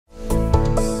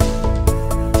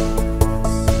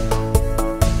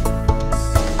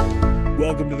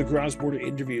Welcome to the Cross Border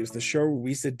Interviews, the show where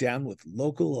we sit down with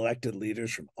local elected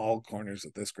leaders from all corners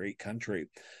of this great country.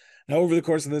 Now, over the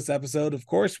course of this episode, of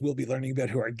course, we'll be learning about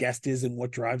who our guest is and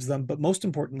what drives them, but most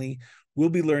importantly, we'll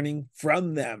be learning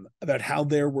from them about how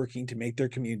they're working to make their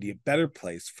community a better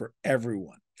place for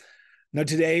everyone. Now,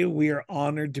 today, we are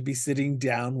honored to be sitting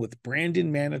down with Brandon,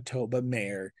 Manitoba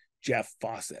Mayor Jeff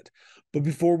Fawcett. But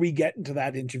before we get into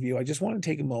that interview, I just want to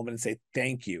take a moment and say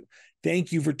thank you.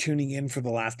 Thank you for tuning in for the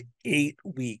last 8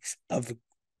 weeks of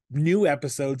new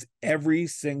episodes every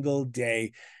single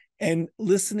day and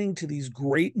listening to these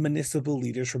great municipal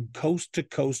leaders from coast to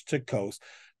coast to coast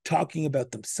talking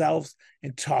about themselves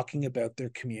and talking about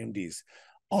their communities.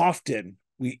 Often,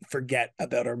 we forget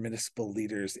about our municipal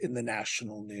leaders in the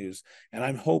national news, and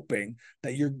I'm hoping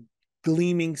that you're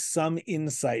gleaming some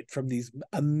insight from these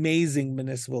amazing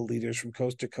municipal leaders from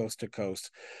coast to coast to coast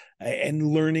and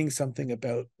learning something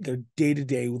about their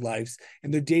day-to-day lives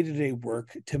and their day-to-day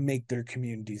work to make their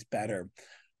communities better.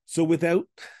 So without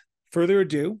further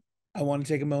ado, I want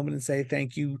to take a moment and say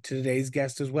thank you to today's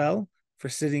guest as well for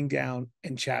sitting down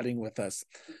and chatting with us.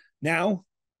 Now,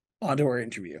 on to our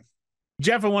interview.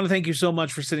 Jeff, I want to thank you so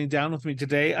much for sitting down with me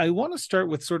today. I want to start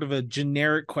with sort of a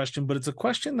generic question, but it's a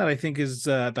question that I think is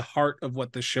the heart of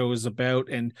what the show is about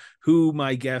and who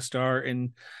my guests are.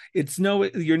 And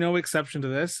you're no exception to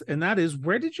this. And that is,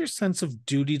 where did your sense of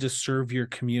duty to serve your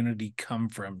community come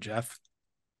from, Jeff?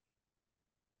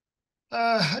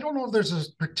 I don't know if there's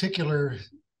a particular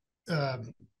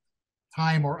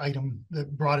time or item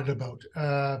that brought it about.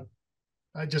 I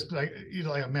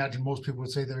imagine most people would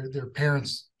say their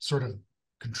parents sort of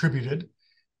contributed.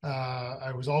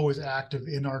 I was always active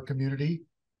in our community,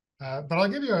 but I'll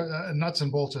give you a nuts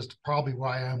and bolts as to probably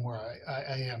why I am where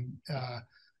I am.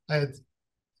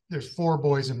 There's 4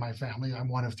 boys in my family. I'm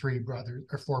one of 4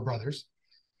 brothers,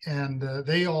 and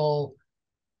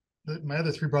my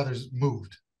other 3 brothers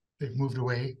moved. They've moved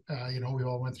away. We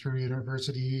all went through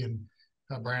university and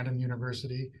Brandon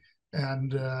University,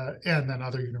 and then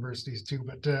other universities too.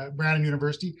 But Brandon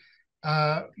University,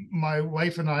 my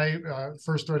wife and I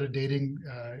first started dating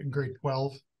in grade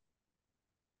 12,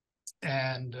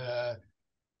 and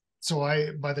so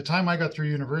by the time I got through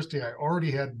university, I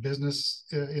already had business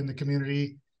in the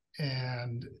community,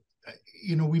 and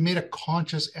we made a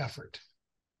conscious effort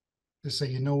to say,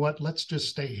 you know what, let's just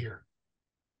stay here.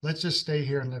 Let's just stay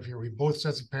here and live here. We both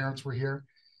sets of parents were here.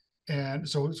 And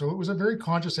so it was a very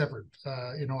conscious effort.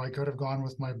 I could have gone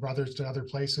with my brothers to other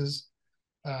places.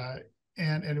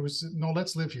 And it was, no,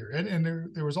 let's live here. And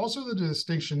there was also the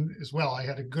distinction as well. I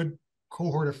had a good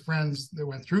cohort of friends that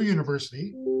went through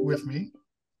university with me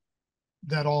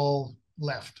that all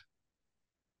left,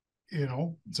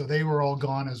 so they were all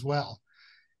gone as well.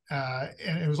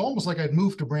 And it was almost like I'd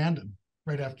moved to Brandon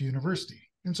right after university.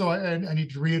 And so I need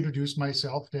to reintroduce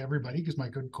myself to everybody because my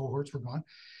good cohorts were gone.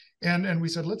 And we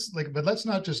said, but let's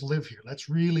not just live here. Let's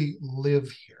really live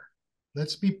here.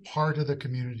 Let's be part of the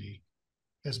community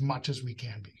as much as we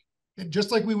can be, and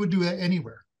just like we would do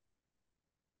anywhere.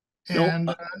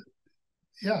 And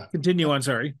yeah, continue on.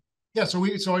 Sorry. Yeah. So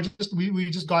we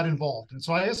just got involved, and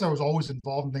so I guess I was always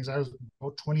involved in things. I was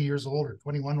about 20 years old or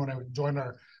 21 when I joined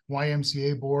our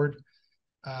YMCA board.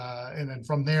 And then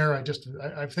from there,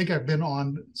 I think I've been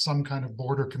on some kind of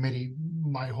board or committee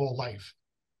my whole life.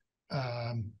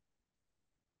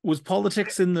 Was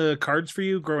politics in the cards for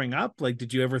you growing up? Like,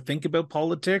 did you ever think about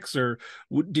politics, or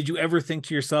did you ever think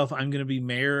to yourself, I'm going to be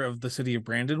mayor of the city of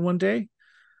Brandon one day?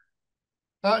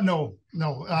 No.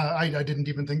 I didn't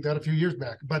even think that a few years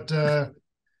back, but I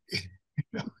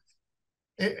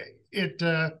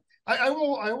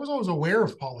was always aware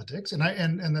of politics,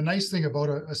 and the nice thing about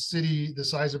a city the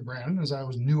size of Brandon is I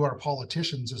always knew our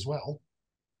politicians as well.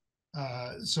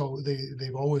 So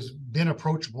they've always been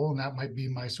approachable, and that might be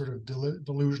my sort of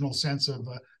delusional sense of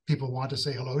people want to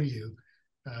say hello to you,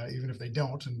 even if they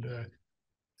don't. And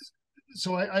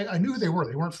so I knew who they were.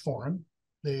 They weren't foreign.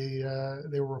 They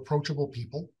were approachable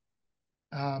people.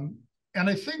 And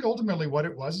I think ultimately what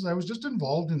it was is I was just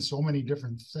involved in so many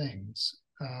different things.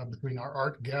 Between our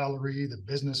art gallery, the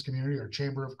business community, our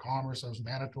Chamber of Commerce. I was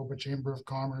Manitoba Chamber of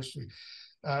Commerce.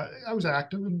 I was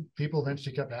active, and people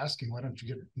eventually kept asking, why don't you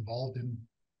get involved in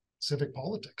civic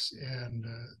politics? And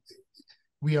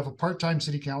we have a part-time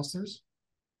city councilors.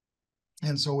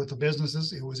 And so with the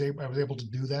businesses, I was able to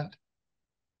do that.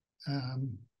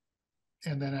 And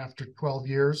then after 12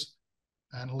 years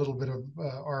and a little bit of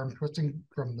arm twisting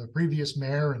from the previous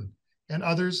mayor and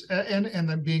others, and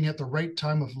then being at the right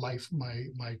time of life.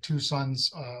 My 2 sons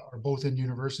are both in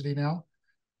university now,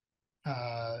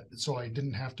 so I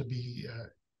didn't have to be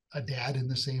a dad in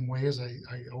the same way as I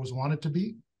always wanted to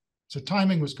be. So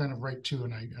timing was kind of right too,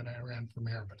 and I ran for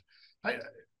mayor. But I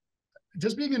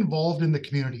just being involved in the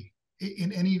community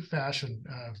in any fashion,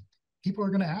 people are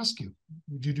going to ask you,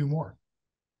 would you do more?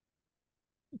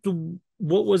 So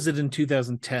what was it in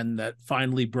 2010 that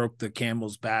finally broke the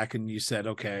camel's back and you said,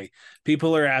 okay,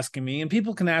 people are asking me, and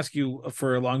people can ask you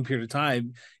for a long period of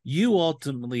time. You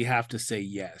ultimately have to say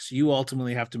yes. You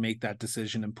ultimately have to make that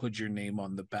decision and put your name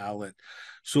on the ballot.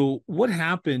 So what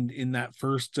happened in that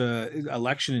first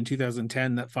election in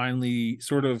 2010 that finally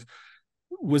sort of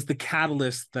was the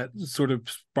catalyst that sort of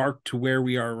sparked to where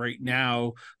we are right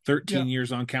now, 13 Yeah,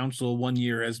 years on council, 1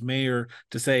 year as mayor,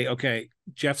 to say, okay,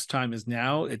 Jeff's time is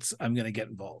now. I'm going to get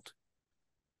involved.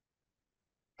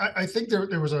 I think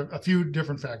there was a few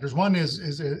different factors. One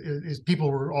is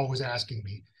people were always asking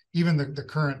me, even the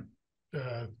current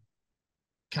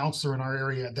counselor in our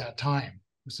area at that time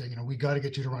was saying, we got to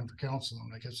get you to run for council.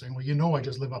 And I kept saying, well, I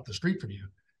just live up the street from you.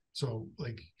 So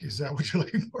like, is that what you're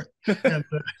looking for?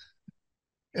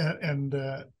 And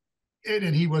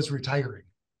and he was retiring.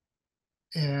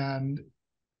 And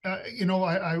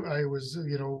I was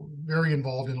very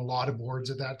involved in a lot of boards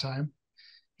at that time.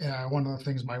 One of the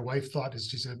things my wife thought is,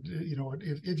 she said,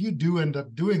 if you do end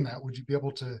up doing that, would you be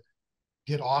able to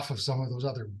get off of some of those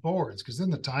other boards? Because then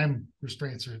the time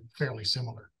restraints are fairly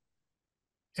similar.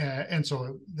 And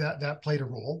so that played a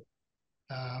role.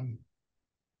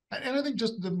 And I think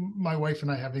just my wife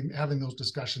and I having those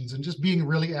discussions and just being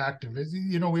really active.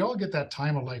 We all get that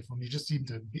time of life when you just seem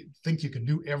to think you can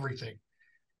do everything.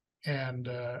 And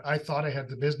I thought I had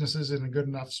the businesses in a good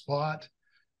enough spot.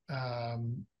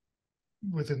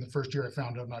 Within the first year, I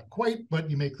found out not quite, but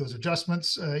you make those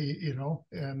adjustments,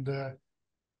 and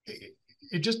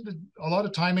it just, a lot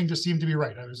of timing just seemed to be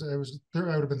right. I would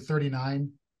have been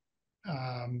 39.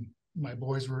 My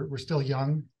boys were still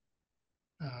young.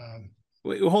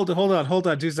 Wait, hold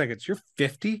on 2 seconds. You're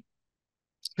 50?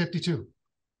 52.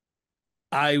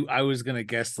 I was gonna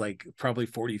guess like probably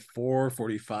 44,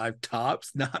 45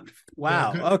 tops. Not Yeah,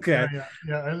 wow. good. Okay.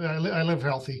 Yeah. I live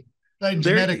healthy. And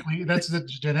There. genetically, that's the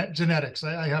genetics.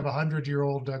 I have a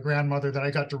 100-year-old grandmother that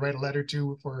I got to write a letter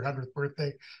to for her 100th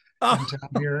birthday in town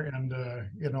here, and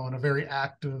and a very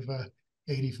active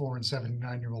 84 and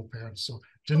 79-year-old parents. So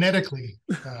genetically,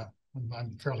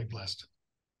 I'm fairly blessed.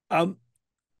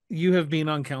 You have been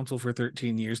on council for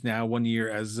 13 years now, 1 year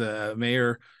as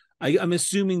mayor. I'm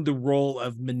assuming the role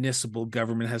of municipal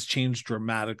government has changed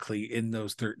dramatically in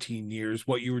those 13 years.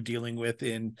 What you were dealing with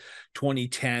in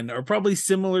 2010 are probably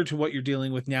similar to what you're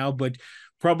dealing with now, but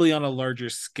probably on a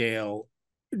larger scale.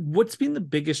 What's been the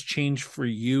biggest change for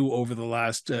you over the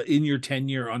last, in your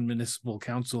tenure on municipal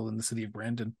council in the city of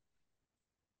Brandon?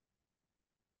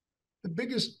 The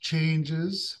biggest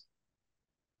changes.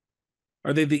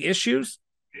 Are they the issues?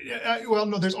 Well,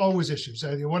 no, there's always issues.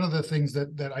 One of the things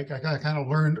that I kind of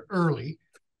learned early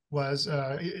was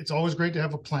it's always great to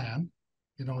have a plan.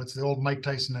 It's the old Mike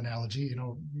Tyson analogy.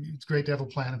 It's great to have a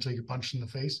plan until you get punched in the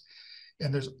face.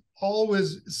 And there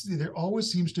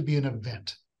always seems to be an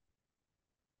event.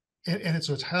 And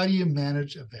so it's how do you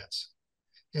manage events?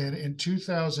 And in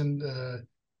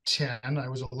 2010, I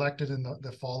was elected in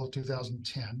the fall of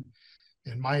 2010.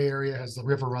 And my area has the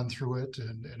river run through it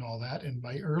and all that. And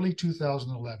by early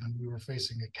 2011, we were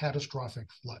facing a catastrophic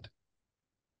flood.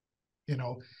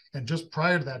 And just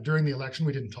prior to that, during the election,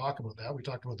 we didn't talk about that. We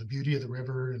talked about the beauty of the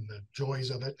river and the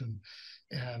joys of it,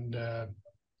 and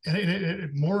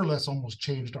it more or less almost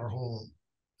changed our whole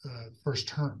first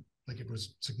term. Like, it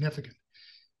was significant.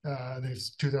 Then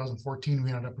 2014, we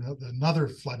ended up with another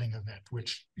flooding event,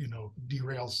 which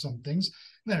derails some things.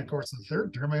 And then, of course, the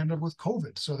third term, I ended up with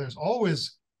COVID. So there's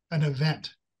always an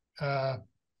event. But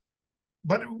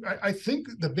I think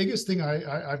the biggest thing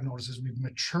I've noticed is we've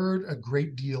matured a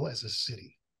great deal as a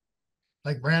city.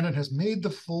 Like, Brandon has made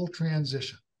the full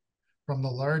transition from the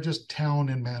largest town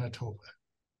in Manitoba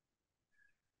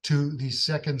to the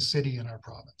second city in our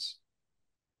province.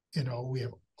 We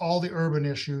have all the urban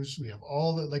issues. We have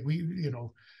all the,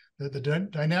 the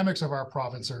dynamics of our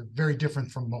province are very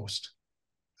different from most.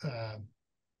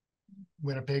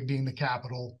 Winnipeg being the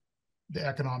capital, the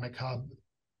economic hub,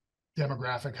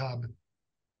 demographic hub,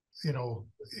 it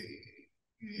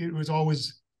was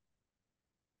always,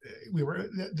 we were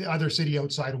the other city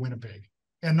outside of Winnipeg,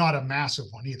 and not a massive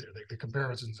one either. The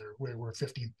comparisons are we're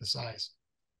 15th the size.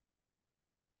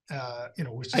 I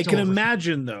can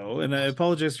imagine, though, and I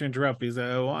apologize to interrupt, because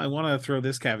I want to throw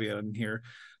this caveat in here.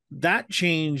 That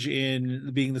change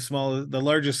in being the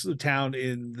largest town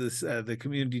in this the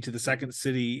community to the second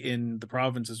city in the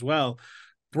province as well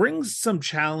brings some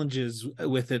challenges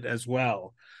with it as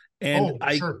well. And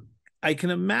sure. I can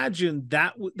imagine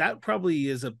that that probably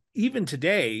is even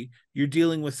today, you're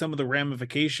dealing with some of the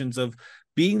ramifications of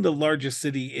being the largest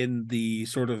city in the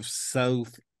sort of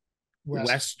Yeah.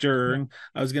 southwestern.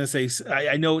 I was going to say,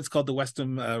 I know it's called the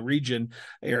Western region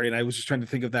area, and I was just trying to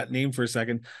think of that name for a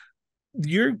second.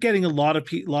 You're getting a lot of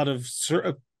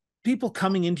people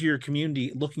coming into your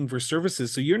community looking for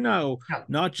services. So you're now Yeah.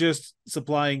 not just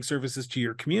supplying services to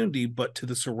your community, but to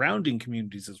the surrounding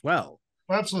communities as well.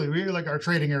 Well, absolutely. We like our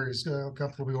trading areas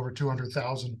comfortably over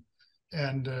 200,000,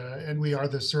 and we are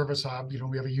the service hub. You know,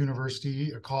 we have a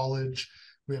university, a college,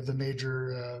 we have the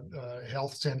major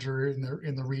health center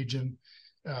in the region.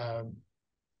 Uh,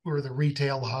 we're the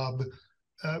retail hub.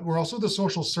 We're also the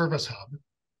social service hub,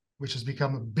 which has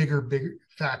become a bigger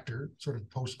factor sort of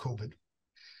post COVID.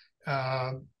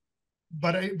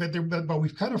 But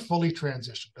we've kind of fully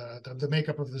transitioned. The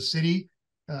makeup of the city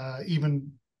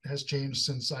even has changed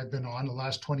since I've been on. The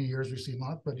last 20 years we've seen a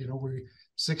lot, but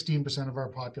 16% of our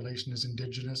population is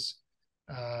indigenous,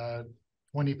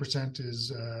 20%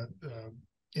 is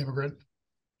immigrant.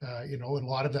 And a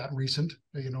lot of that recent.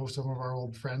 Some of our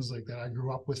old friends like that I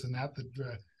grew up with and that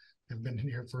have been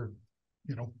here for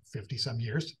 50 some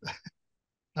years.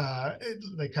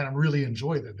 They kind of really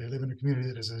enjoy that. They live in a community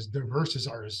that is as diverse as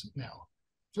ours now.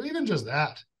 So even just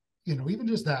that in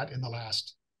the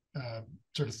last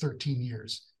sort of 13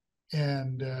 years.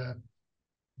 And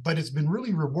but it's been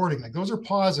really rewarding. Like, those are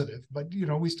positive, but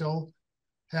we still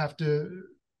have to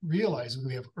realize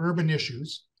we have urban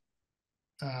issues.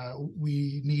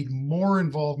 We need more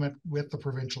involvement with the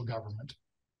provincial government.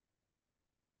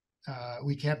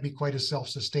 We can't be quite as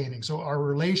self-sustaining. So our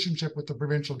relationship with the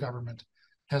provincial government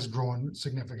has grown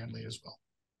significantly as well.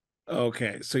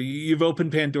 Okay, so you've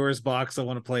opened Pandora's box. I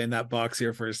want to play in that box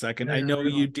here for a second. Yeah, I know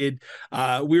you did.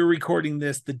 We were recording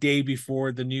this the day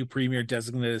before the new premier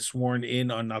designate is sworn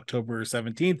in on October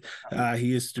 17th.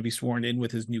 He is to be sworn in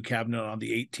with his new cabinet on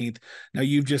the 18th. Now,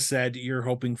 you've just said you're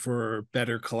hoping for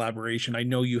better collaboration. I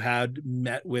know you had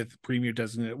met with Premier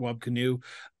Designate Wab Kinew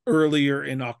earlier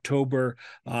in October.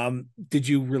 Did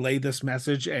you relay this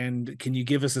message, and can you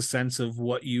give us a sense of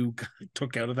what you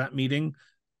took out of that meeting?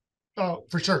 Oh,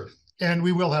 for sure. And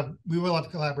we will have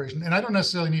collaboration. And I don't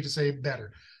necessarily need to say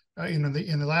better. In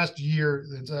the last year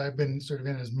that I've been sort of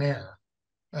in as mayor,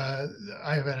 I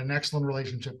have had an excellent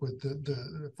relationship with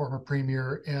the former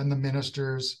premier and the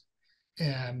ministers,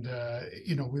 and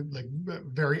we like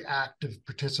very active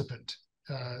participant,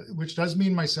 which does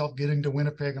mean myself getting to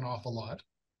Winnipeg an awful lot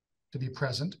to be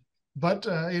present, but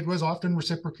it was often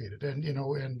reciprocated. And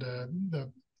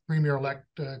the premier-elect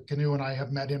Kinew and I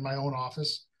have met in my own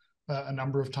office a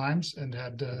number of times and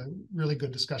had really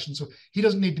good discussions. So he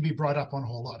doesn't need to be brought up on a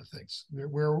whole lot of things.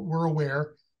 We're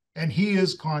aware, and he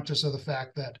is conscious of the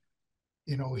fact that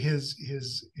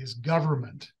his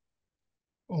government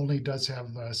only does have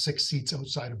 6 seats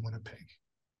outside of Winnipeg,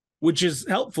 which is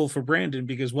helpful for Brandon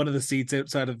because one of the seats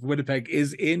outside of Winnipeg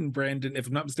is in Brandon, if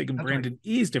I'm not mistaken, that's Brandon right.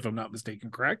 East, if I'm not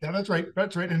mistaken, correct? Yeah, that's right.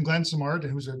 That's right. And Glenn Samard,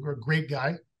 who's a great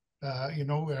guy,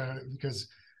 because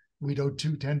we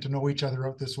do tend to know each other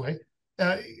out this way.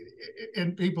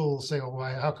 And people say, "Oh,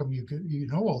 why? How come you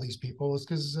know all these people?" It's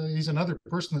because he's another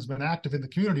person that's been active in the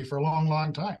community for a long,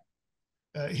 long time.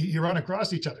 You run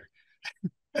across each other,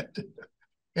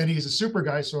 and he's a super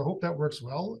guy. So I hope that works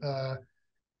well.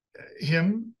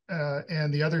 Him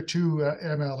and the other 2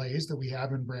 MLAs that we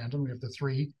have in Brandon. We have the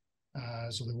 3.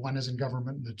 So the 1 is in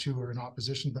government and the 2 are in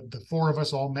opposition. But the 4 of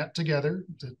us all met together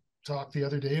to talk the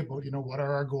other day about what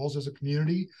are our goals as a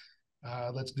community.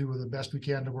 Let's do the best we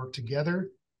can to work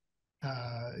together.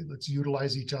 Let's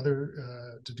utilize each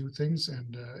other to do things.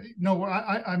 And no,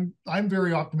 I'm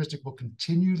very optimistic we'll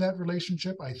continue that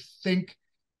relationship. I think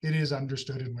it is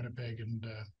understood in Winnipeg, and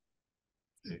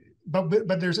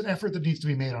but there's an effort that needs to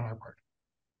be made on our part,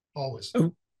 always.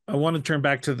 I want to turn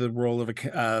back to the role of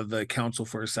the council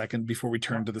for a second before we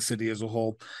turn to the city as a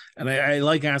whole. And I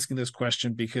like asking this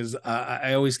question because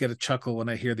I always get a chuckle when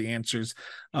I hear the answers.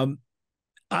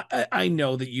 I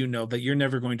know that you're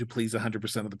never going to please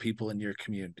 100% of the people in your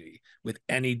community with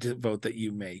any vote that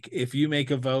you make. If you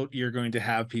make a vote, you're going to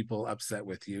have people upset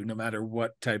with you, no matter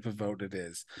what type of vote it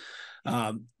is.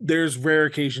 There's rare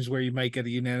occasions where you might get a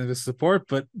unanimous support,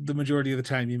 but the majority of the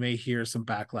time you may hear some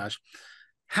backlash.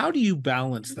 How do you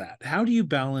balance that? How do you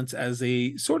balance as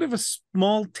a sort of a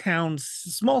small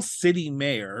city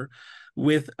mayor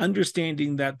with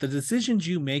understanding that the decisions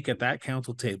you make at that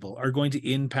council table are going to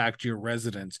impact your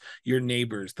residents, your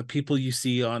neighbors, the people you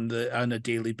see on a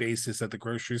daily basis at the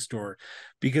grocery store?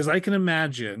 Because I can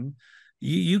imagine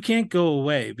you can't go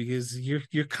away because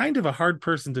you're kind of a hard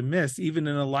person to miss, even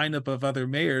in a lineup of other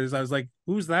mayors. I was like,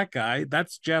 who's that guy?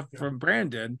 That's Jeff Yeah. from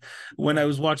Brandon when I Yeah.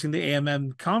 was watching the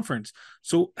AMM conference.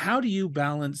 So how do you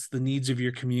balance the needs of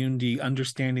your community,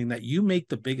 understanding that you make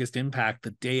the biggest impact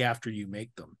the day after you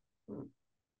make them?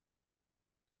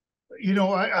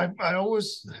 I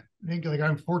always think like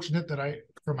I'm fortunate that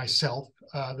for myself,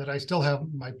 that I still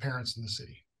have my parents in the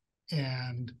city,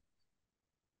 and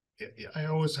I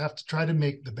always have to try to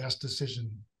make the best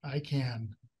decision I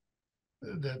can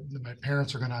that my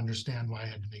parents are going to understand why I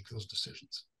had to make those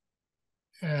decisions.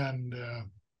 And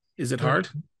Is it there, hard?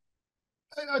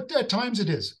 at times it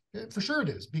is, for sure it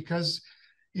is, because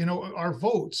our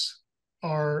votes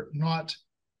are not,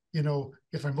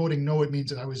 if I'm voting no, it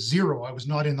means that I was zero, I was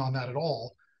not in on that at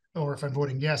all. Or if I'm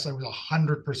voting yes, I was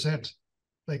 100%.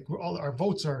 Like all our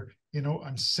votes are,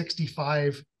 I'm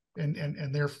 65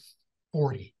 and they're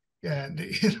 40, and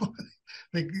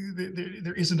like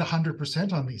there isn't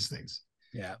 100% on these things.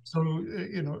 Yeah. So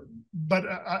but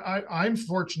I'm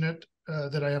fortunate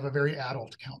that I have a very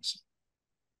adult council.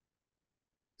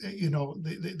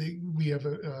 We have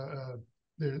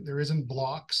there isn't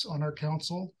blocks on our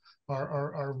council.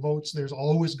 Our votes, there's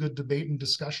always good debate and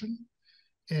discussion,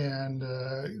 and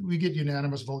we get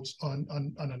unanimous votes on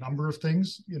a number of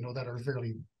things, that are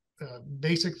fairly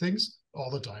basic things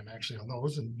all the time, actually, on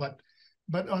those.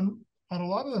 But on a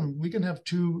lot of them, we can have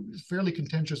two fairly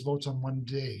contentious votes on one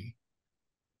day,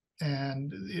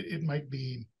 and it might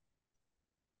be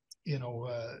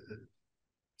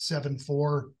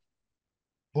 7-4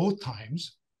 both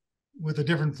times, with a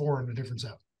different 4 and a different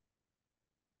 7.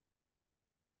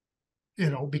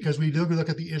 Because we look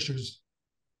at the issues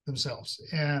themselves.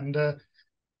 And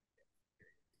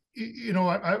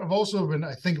I've also been,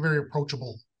 I think, very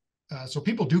approachable. So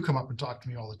people do come up and talk to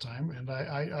me all the time, and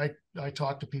I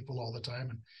talk to people all the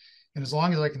time, and as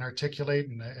long as I can articulate,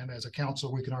 and as a council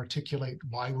we can articulate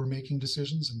why we're making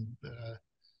decisions, and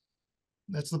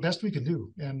that's the best we can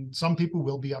do. And some people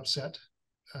will be upset,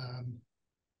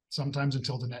 sometimes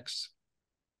until the next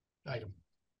item.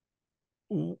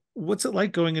 What's it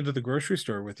like going into the grocery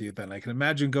store with you then? I can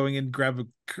imagine going in, grab a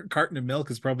carton of milk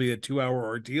is probably a 2-hour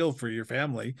ordeal for your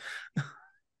family.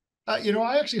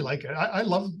 I actually like it. I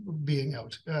love being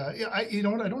out. I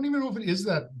don't even know if it is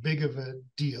that big of a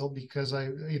deal, because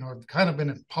I've kind of been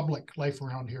in public life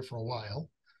around here for a while.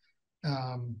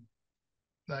 I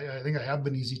think I have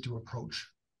been easy to approach,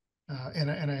 and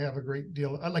I have a great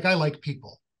deal. I like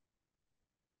people.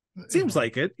 Seems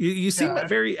like it. You seem Yeah.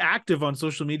 very active on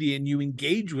social media, and you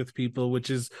engage with people, which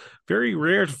is very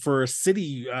rare for a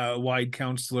city-wide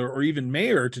councillor or even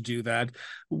mayor to do that.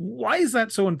 Why is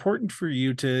that so important for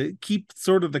you to keep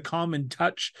sort of the common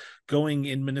touch going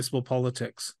in municipal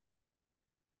politics?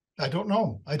 I don't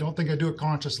know. I don't think I do it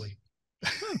consciously. I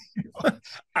But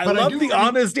I love do. the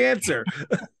honest answer.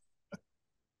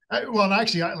 Well,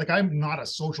 actually, I'm not a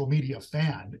social media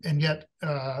fan, and yet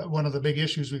one of the big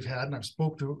issues we've had, and I've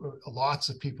spoke to lots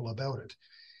of people about it,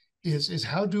 is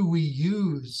how do we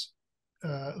use,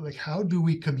 how do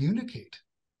we communicate?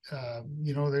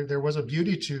 There was a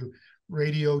beauty to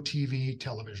radio, TV,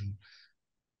 television.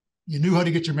 You knew how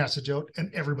to get your message out,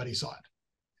 and everybody saw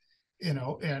it.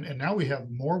 And now we have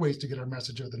more ways to get our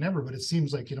message out than ever. But it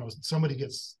seems like somebody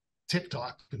gets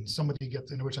TikTok and somebody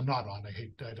gets, which I'm not on.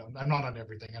 I'm not on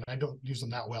everything, and I don't use them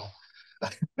that well.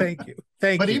 Thank you.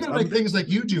 But even like things like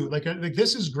you do, like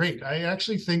this is great. I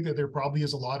actually think that there probably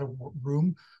is a lot of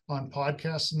room on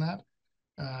podcasts and that.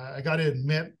 I got to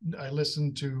admit, I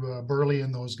listened to Burley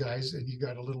and those guys, and you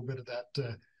got a little bit of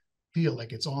that feel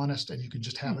like it's honest, and you can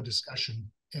just have a discussion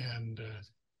and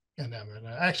them. And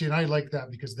actually, I like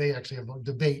that because they actually have a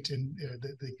debate, and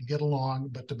they can get along,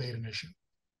 but debate an issue.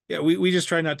 Yeah, we just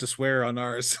try not to swear on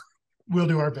ours. We'll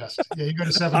do our best. Yeah, you got a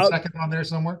 7-second on there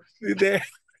somewhere. There.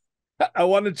 I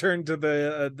want to turn to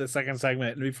the second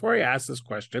segment. And before I ask this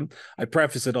question, I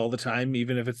preface it all the time,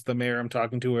 even if it's the mayor I'm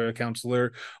talking to or a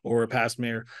councillor or a past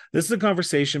mayor. This is a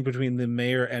conversation between the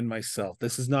mayor and myself.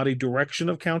 This is not a direction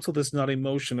of council. This is not a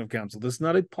motion of council. This is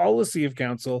not a policy of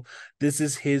council. This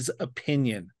is his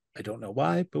opinion. I don't know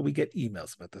why, but we get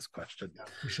emails about this question. Yeah,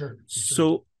 for sure.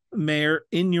 So, Mayor,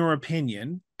 in your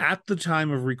opinion, at the time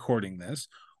of recording this,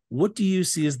 what do you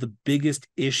see as the biggest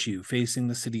issue facing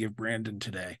the city of Brandon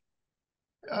today?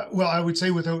 Well, I would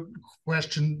say without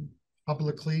question,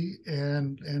 publicly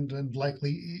and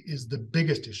likely is the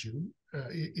biggest issue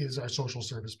is our social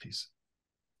service piece.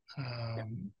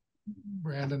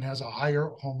 Brandon has a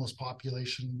higher homeless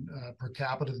population per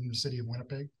capita than the city of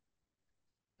Winnipeg.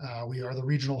 We are the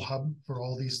regional hub for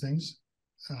all these things.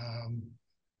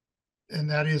 and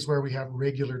that is where we have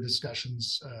regular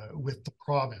discussions with the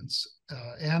province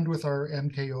and with our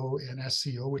MKO and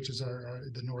SCO, which is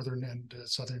the northern and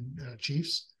southern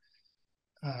chiefs,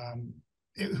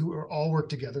 who are all work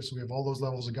together. So we have all those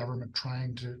levels of government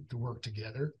trying to work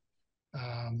together.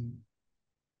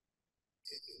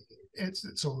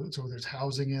 So there's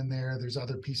housing in there. There's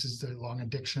other pieces along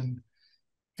addiction.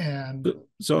 And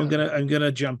so I'm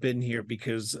gonna jump in here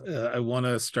because I want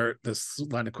to start this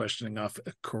line of questioning off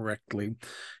correctly.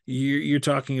 You're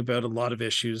talking about a lot of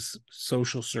issues: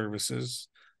 social services,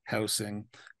 housing.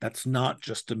 That's not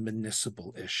just a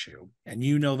municipal issue, and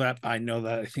you know that. I know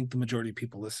that. I think the majority of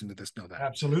people listening to this know that.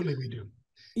 Absolutely, we do.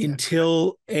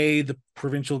 Until the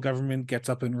provincial government gets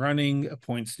up and running,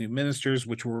 appoints new ministers,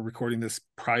 which we're recording this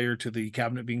prior to the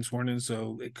cabinet being sworn in,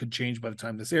 so it could change by the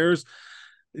time this airs.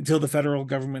 Until the federal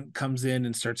government comes in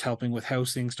and starts helping with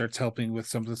housing, starts helping with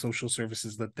some of the social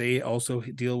services that they also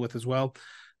deal with as well,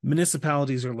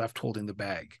 municipalities are left holding the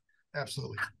bag.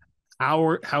 Absolutely.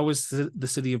 How is the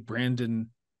city of Brandon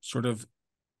sort of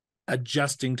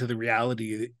adjusting to the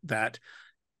reality that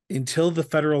until the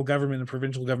federal government and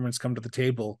provincial governments come to the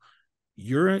table,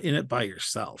 you're in it by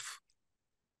yourself?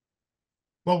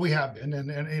 Well, we have been,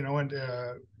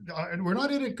 and we're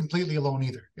not in it completely alone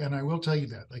either. And I will tell you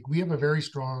that, like, we have a very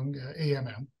strong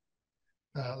AMM,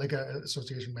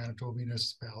 Association of Manitoba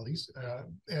Municipalities,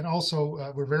 and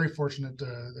also we're very fortunate.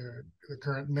 The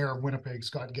current mayor of Winnipeg,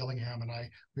 Scott Gillingham, and I,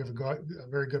 we have a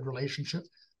very good relationship.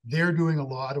 They're doing a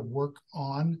lot of work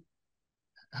on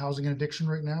housing and addiction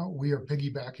right now. We are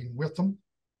piggybacking with them.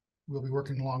 We'll be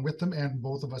working along with them, and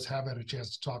both of us have had a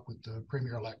chance to talk with the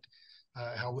Premier-elect.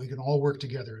 How we can all work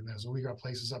together in this. So we got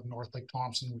places up north like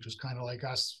Thompson, which is kind of like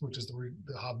us, which is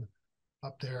the hub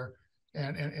up there,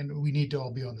 and we need to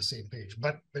all be on the same page.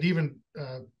 But even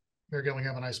Mayor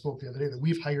Gillingham and I spoke the other day that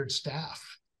we've hired staff.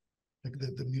 Like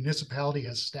the municipality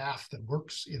has staff that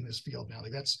works in this field now.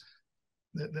 Like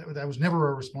that was never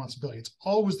our responsibility. It's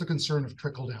always the concern of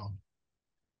trickle down,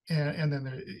 and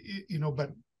then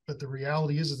but the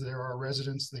reality is that there are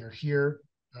residents. They're here.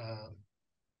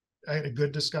 I had a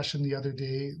good discussion the other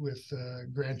day with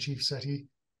Grand Chief Setti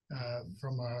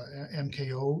from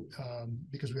MKO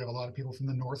because we have a lot of people from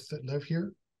the north that live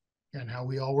here, and how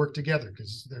we all work together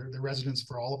because they're residents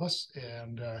for all of us,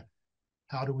 and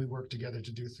how do we work together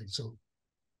to do things. So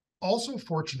also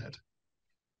fortunate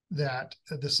that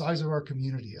the size of our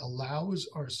community allows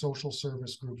our social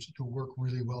service groups to work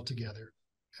really well together.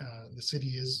 The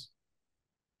city is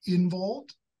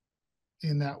involved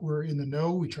in that we're in the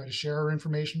know. We try to share our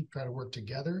information, try to work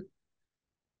together.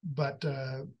 But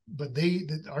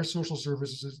our social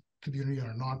services community and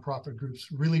our nonprofit groups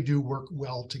really do work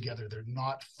well together. They're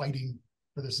not fighting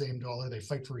for the same dollar. They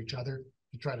fight for each other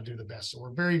to try to do the best. So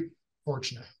we're very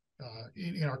fortunate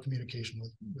in our communication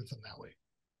with them that way.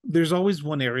 There's always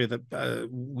one area that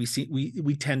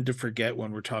we tend to forget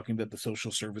when we're talking about the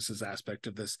social services aspect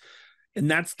of this, and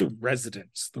that's the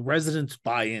residents. The residents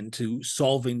buy into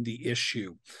solving the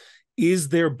issue. Is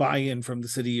there buy-in from the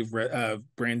city of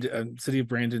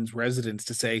Brandon's residents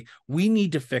to say, we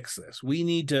need to fix this? We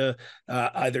need to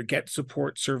either get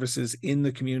support services in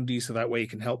the community so that way it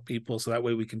can help people, so that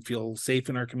way we can feel safe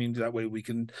in our community, that way we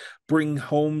can bring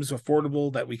homes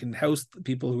affordable, that we can house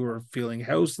people who are feeling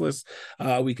houseless,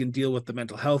 we can deal with the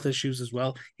mental health issues as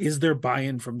well. Is there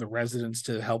buy-in from the residents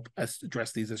to help us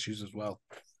address these issues as well?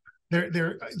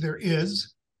 There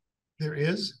is.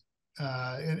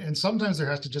 And sometimes there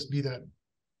has to just be that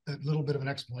little bit of an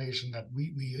explanation that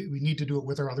we need to do it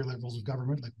with our other levels of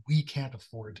government. Like, we can't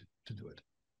afford to do it.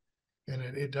 And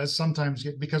it does sometimes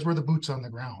get, because we're the boots on the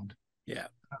ground. Yeah.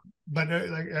 But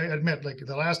like I admit, like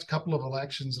the last couple of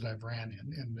elections that I've ran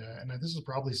in, and this is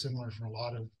probably similar for a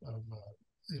lot of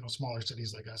smaller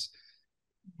cities like us.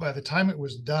 By the time it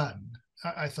was done,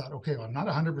 I thought, okay, well, I'm not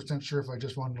 100% sure if I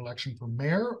just won an election for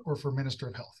mayor or for Minister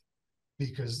of Health,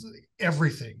 because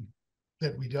everything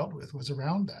that we dealt with was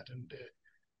around that. And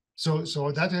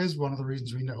so that is one of the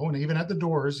reasons we know. And even at the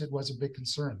doors, it was a big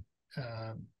concern.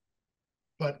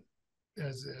 But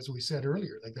as we said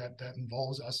earlier, like that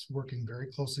involves us working very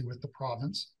closely with the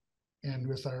province and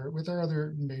with our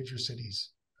other major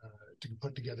cities to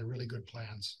put together really good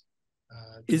plans.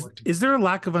 Is there a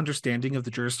lack of understanding of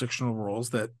the jurisdictional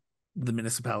roles that the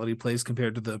municipality plays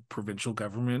compared to the provincial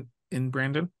government in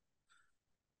Brandon?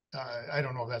 I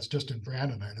don't know if that's just in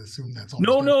Brandon. I'd assume that's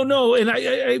no. And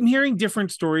I'm hearing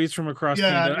different stories from across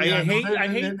Canada. I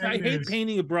hate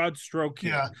painting a broad stroke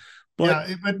here.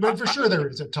 But for sure there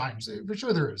is at times. For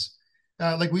sure there is.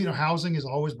 Like housing is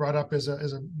always brought up as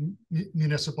a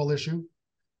municipal issue.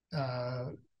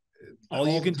 All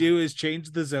you all the can time. do is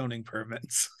change the zoning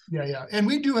permits. Yeah. And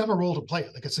we do have a role to play,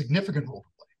 like a significant role to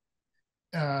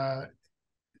play.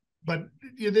 But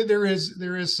yeah, there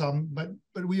is some, but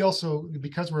we also,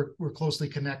 because we're closely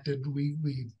connected, we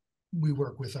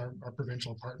work with our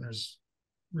provincial partners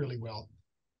really well.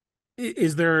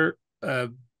 Is there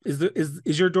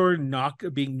is your door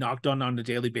being knocked on a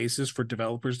daily basis for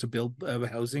developers to build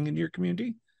housing in your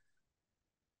community?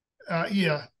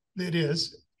 Yeah, it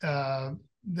is.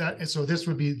 That so this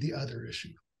would be the other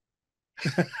issue.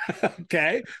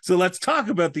 Okay, so let's talk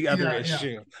about the other Yeah.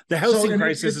 issue. The So housing and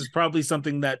crisis it's is probably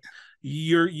something that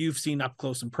you've seen up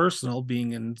close and personal,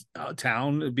 being in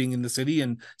town, being in the city,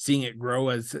 and seeing it grow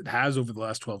as it has over the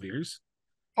last 12 years.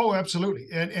 oh, absolutely,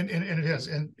 and it is,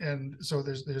 and so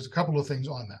there's a couple of things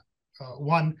on that.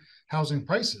 One, housing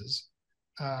prices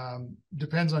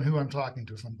depends on who I'm talking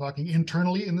to. If I'm talking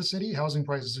internally in the city, housing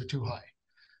prices are too high.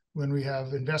 When we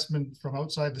have investment from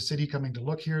outside the city coming to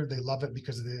look here, they love it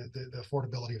because of the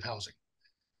affordability of housing,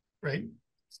 right?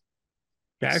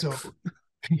 Okay. So,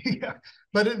 yeah,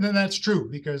 but then that's true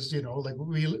because like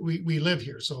we live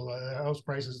here, so house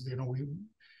prices,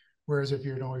 whereas if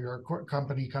you're a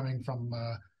company coming from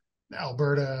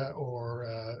Alberta or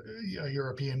a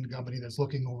European company that's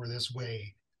looking over this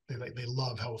way, they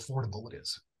love how affordable it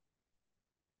is.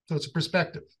 So it's a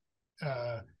perspective.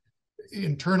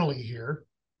 Internally here,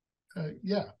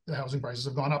 yeah, the housing prices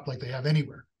have gone up like they have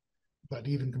anywhere, but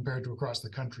even compared to across the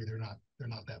country, they're not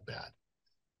that bad.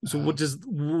 So what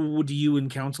do you and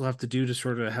council have to do to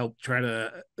sort of help try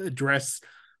to address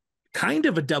kind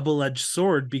of a double-edged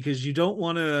sword, because you don't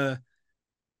want to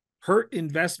hurt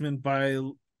investment by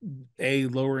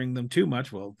lowering them too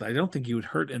much. Well, I don't think you would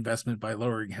hurt investment by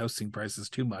lowering housing prices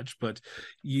too much, but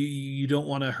you don't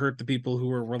want to hurt the people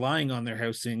who are relying on their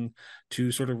housing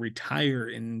to sort of retire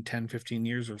in 10, 15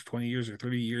 years or 20 years or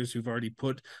 30 years, who've already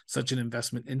put such an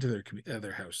investment into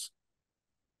their house.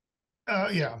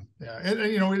 Yeah,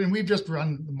 and we've just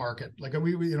run the market. Like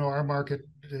we our market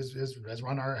has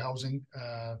run our housing.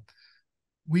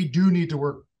 We do need to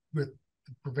work with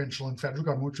the provincial and federal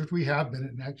government, which we have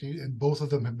been, and both of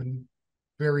them have been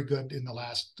very good in the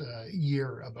last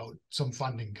year about some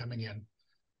funding coming in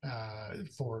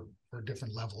for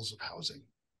different levels of housing.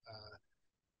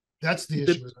 That's the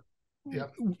issue. Yeah.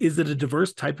 Is it a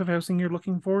diverse type of housing you're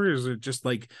looking for? Is it just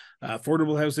like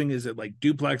affordable housing? Is it like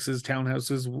duplexes,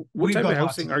 townhouses? What type of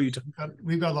housing are you?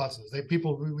 We've got lots of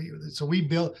those. So we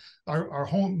build our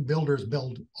home builders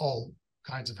build all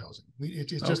kinds of housing.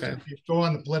 It's just if you go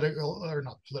on the political, or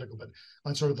not political, but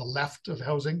on sort of the left of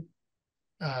housing,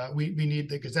 we need,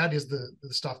 because that is the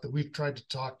stuff that we've tried to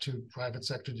talk to private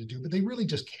sector to do, but they really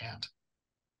just can't.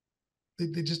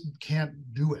 They just can't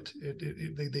do it.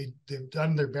 They've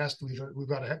done their best. We've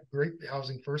got a great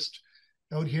housing first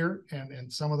out here,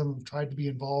 and some of them have tried to be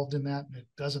involved in that, and it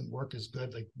doesn't work as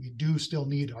good. Like, we do still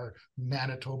need our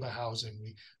Manitoba housing.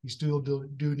 We still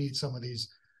do need some of these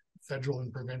federal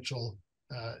and provincial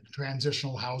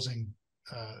transitional housing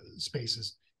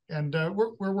spaces, and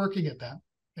we're working at that.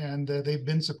 And they've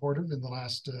been supportive in the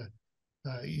last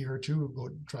year or two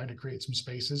about trying to create some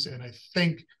spaces, and I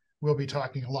think we'll be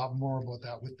talking a lot more about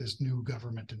that with this new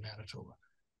government in Manitoba.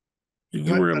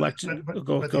 You were elected. But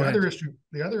go the ahead.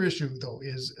 other issue though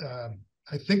is,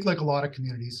 I think, like a lot of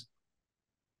communities,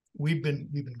 we've been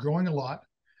growing a lot,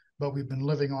 but we've been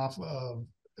living off of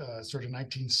sort of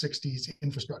 1960s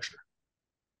infrastructure,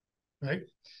 right?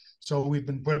 So we've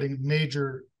been putting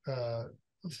major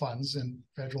funds, and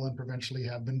federal and provincially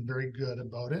have been very good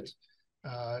about it,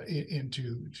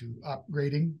 into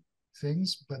upgrading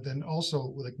things, but then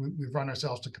also, like, we've run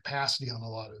ourselves to capacity on a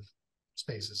lot of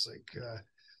spaces, like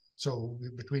so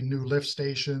between new lift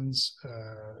stations,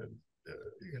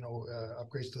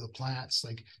 upgrades to the plants,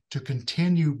 like, to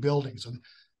continue building.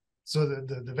 So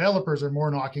the developers are more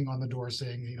knocking on the door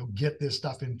saying, get this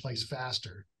stuff in place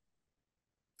faster,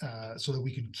 so that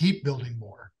we can keep building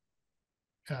more.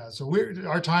 So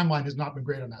our timeline has not been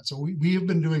great on that. So we have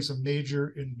been doing some major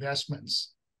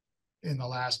investments in the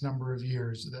last number of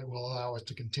years that will allow us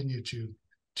to continue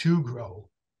to grow.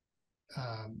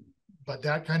 But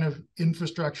that kind of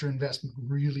infrastructure investment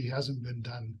really hasn't been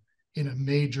done in a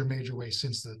major way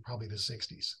since probably the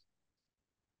 60s.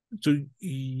 So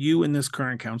you and this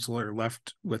current council are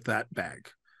left with that bag.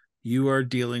 You are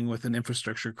dealing with an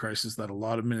infrastructure crisis that a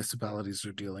lot of municipalities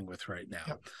are dealing with right now.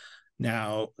 Yep.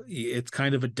 Now, it's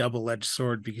kind of a double-edged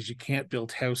sword, because you can't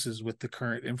build houses with the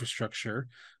current infrastructure,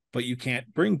 but you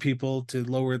can't bring people to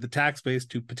lower the tax base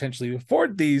to potentially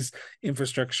afford these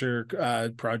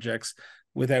infrastructure projects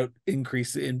without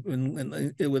increase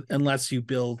unless you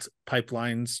build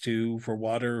pipelines for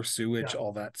water, sewage,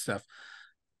 all that stuff.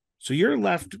 So you're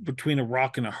left between a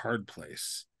rock and a hard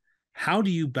place. How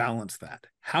do you balance that?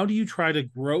 How do you try to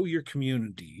grow your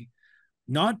community,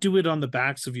 not do it on the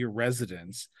backs of your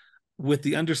residents, with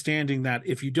the understanding that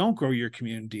if you don't grow your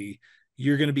community,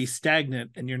 you're going to be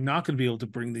stagnant and you're not going to be able to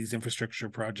bring these infrastructure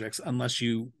projects unless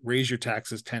you raise your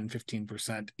taxes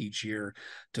 10-15% each year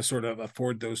to sort of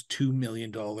afford those $2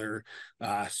 million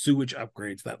sewage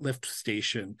upgrades, that lift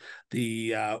station,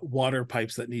 the water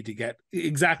pipes that need to get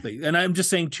exactly. And I'm just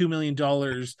saying $2 million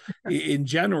in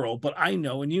general, but I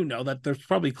know, and you know, that there's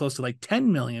probably close to like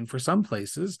 10 million for some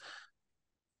places.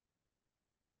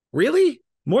 Really?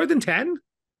 More than 10?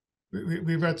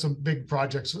 We've had some big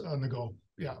projects on the go.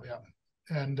 Yeah.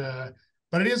 And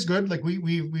but it is good. Like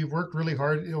we've worked really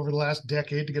hard over the last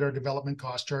decade to get our development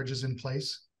cost charges in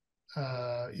place. So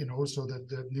that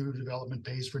the new development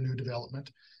pays for new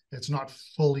development. It's not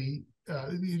fully.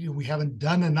 We haven't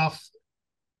done enough,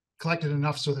 collected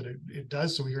enough so that it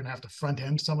does. So we're going to have to front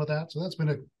end some of that. So that's been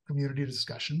a community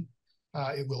discussion.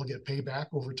 It will get payback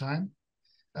over time.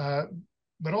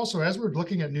 But also, as we're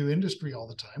looking at new industry all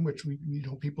the time, which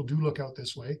people do look out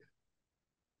this way.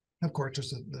 Of course,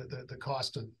 just the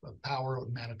cost of power out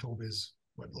in Manitoba is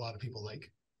what a lot of people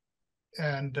like,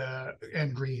 and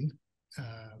green,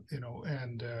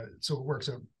 so it works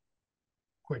out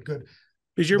quite good.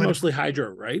 Because you're mostly hydro,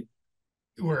 right?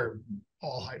 We're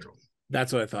all hydro.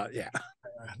 That's what I thought. Yeah.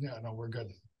 No, we're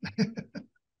good.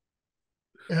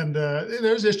 And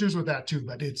there's issues with that too,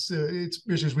 but it's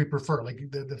issues we prefer. Like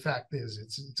the fact is,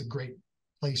 it's a great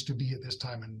place to be at this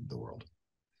time in the world.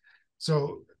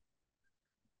 So.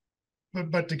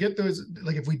 But to get those,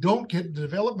 like if we don't get the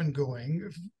development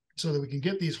going so that we can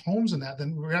get these homes in that,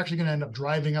 then we're actually going to end up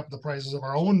driving up the prices of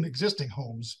our own existing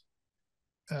homes,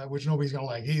 which nobody's going to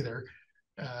like either.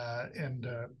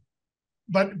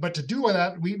 But to do all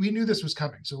that, we knew this was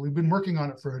coming. So we've been working on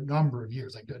it for a number of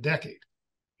years, like a decade.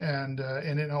 And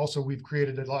then also we've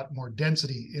created a lot more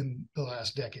density in the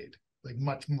last decade, like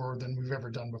much more than we've ever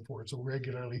done before. So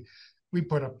regularly, we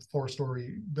put up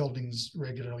 4-story buildings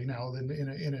regularly now.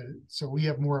 So we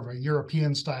have more of a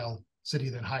European style city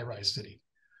than high-rise city.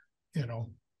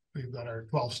 We've got our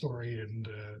 12-story and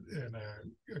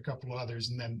a couple of others,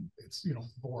 and then it's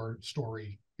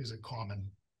 4-story is a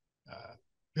common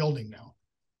building now.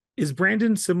 Is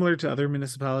Brandon similar to other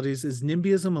municipalities? Is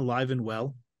NIMBYism alive and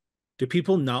well? Do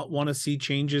people not want to see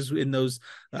changes in those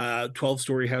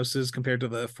 12-story houses compared to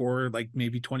the 4, like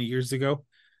maybe 20 years ago?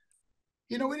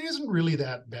 It isn't really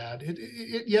that bad.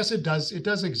 Yes, it does. It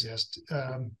does exist,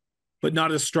 but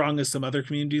not as strong as some other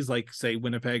communities, like say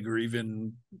Winnipeg, or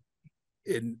even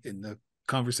in the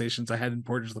conversations I had in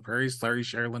Portage of the Prairies. Sorry,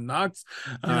 Sherilyn Knox.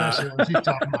 She's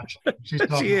top notch. She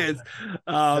is.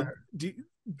 Scott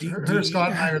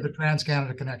and I are the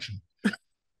Trans-Canada connection.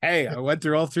 Hey, I went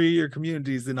through all 3 of your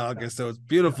communities in August, so it's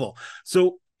beautiful.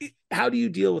 So, how do you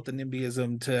deal with the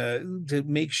NIMBYism to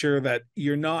make sure that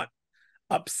you're not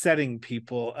upsetting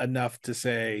people enough to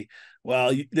say,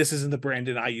 well, this isn't the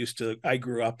Brandon I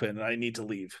grew up in, and I need to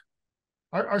leave?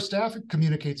 Our staff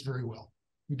communicates very well.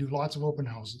 We do lots of open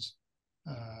houses.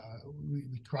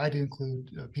 We try to include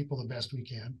people the best we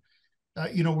can.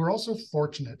 We're also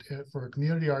fortunate for a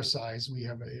community our size. We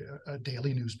have a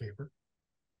daily newspaper,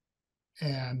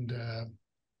 and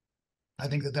I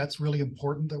think that's really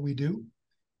important that we do.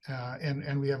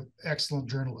 And we have excellent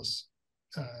journalists.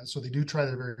 So they do try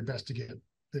their very best to get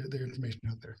their information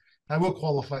out there. I will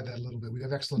qualify that a little bit. We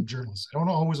have excellent journalists. I don't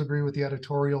always agree with the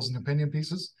editorials and opinion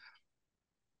pieces,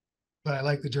 but I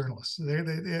like the journalists.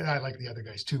 I like the other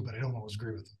guys too, but I don't always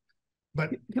agree with them. But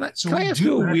can I ask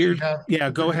you a weird? Yeah,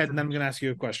 go ahead, and then I'm going to ask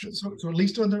you a question. So at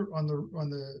least on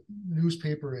the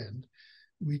newspaper end,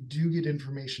 we do get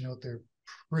information out there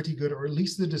pretty good, or at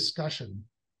least the discussion.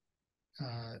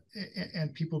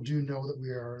 And people do know that we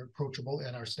are approachable,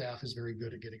 and our staff is very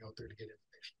good at getting out there to get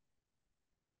information.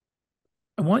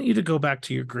 I want you to go back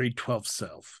to your grade 12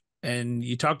 self. And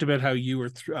you talked about how you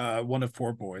were one of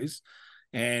 4 boys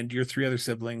and your 3 other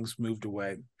siblings moved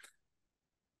away.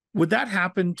 Would that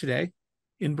happen today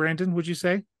in Brandon, would you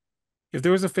say? If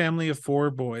there was a family of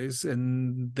 4 boys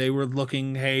and they were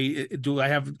looking, hey, do I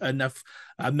have enough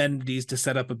amenities to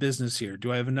set up a business here?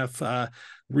 Do I have enough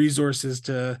resources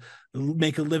to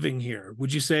make a living here?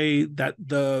 Would you say that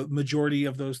the majority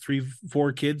of those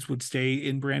 3-4 kids would stay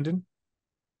in Brandon?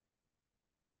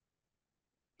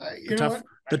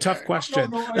 The tough question.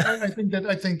 No, I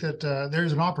think that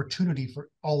there's an opportunity for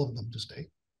all of them to stay.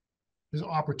 There's an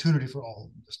opportunity for all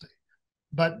of them to stay.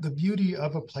 But the beauty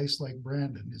of a place like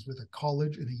Brandon is with a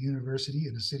college and a university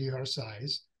in a city our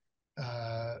size,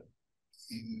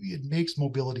 it makes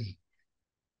mobility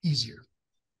easier.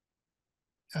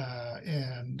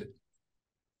 And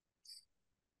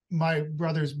my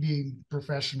brothers being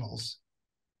professionals,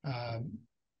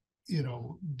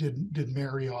 did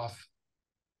marry off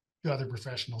the other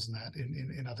professionals in that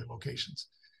in other locations.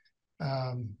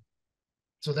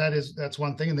 So that's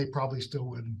one thing, and they probably still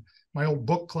would. My old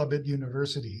book club at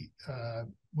university,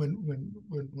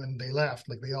 when they left,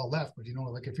 like they all left, but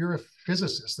like if you're a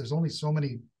physicist, there's only so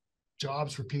many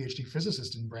jobs for PhD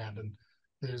physicists in Brandon.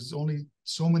 There's only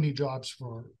so many jobs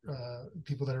for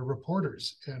people that are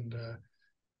reporters. And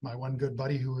my one good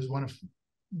buddy, who was one of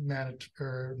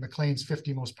McLean's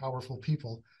 50 most powerful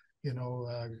people, a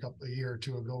year or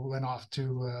two ago, went off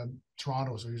to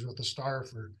Toronto. So he was with the Star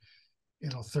for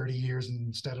 30 years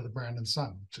instead of the Brandon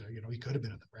Sun. So, he could have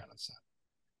been at the Brandon Sun.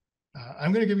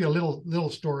 I'm going to give you a little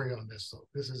story on this, though.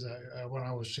 This is when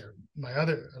I was sharing.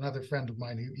 Another friend of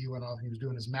mine, he went off and he was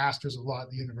doing his master's of law at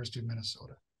the University of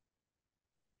Minnesota.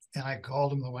 And I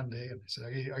called him the one day and I said,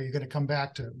 are you going to come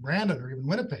back to Brandon or even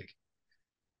Winnipeg? He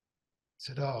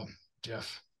said, oh,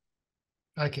 Jeff,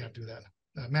 I can't do that.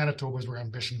 Manitoba is where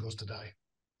ambition goes to die.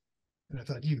 And I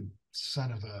thought, you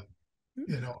son of a,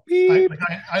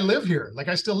 I live here. Like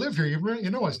I still live here.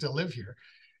 I still live here.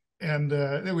 And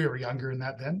then we were younger in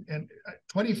that then. And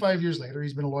 25 years later,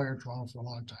 he's been a lawyer in Toronto for a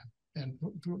long time. And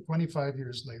 25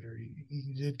 years later,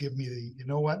 he did give me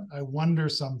the, what? I wonder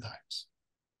sometimes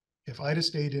if I'd have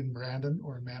stayed in Brandon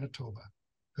or in Manitoba,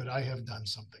 could I have done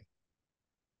something?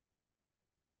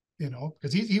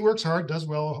 Because he works hard, does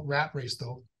well, rat race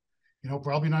though.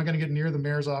 Probably not going to get near the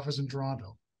mayor's office in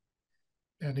Toronto.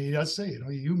 And he does say,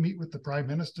 you meet with the prime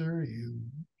minister, you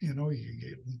get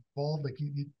involved.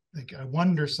 Like I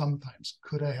wonder sometimes,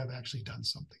 could I have actually done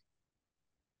something?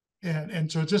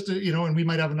 And so it's just, and we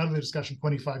might have another discussion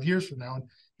 25 years from now,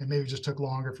 and maybe it just took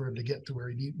longer for him to get to where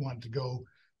he wanted to go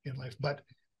in life. But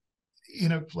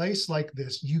in a place like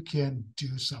this, you can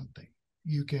do something.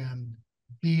 You can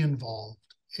be involved,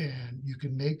 and you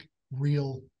can make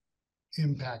real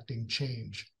impacting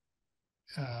change.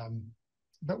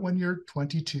 But when you're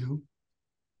 22,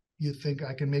 you think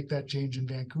I can make that change in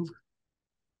Vancouver,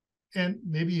 and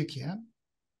maybe you can.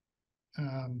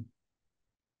 I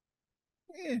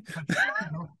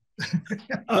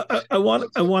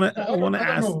want to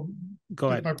ask. Go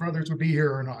ahead. If my brothers would be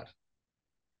here or not.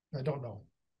 I don't know.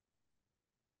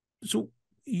 So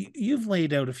you've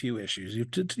laid out a few issues.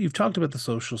 You've talked about the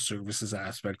social services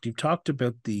aspect. You've talked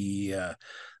about the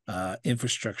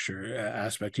infrastructure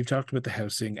aspect. You've talked about the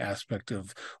housing aspect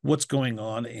of what's going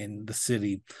on in the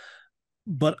city.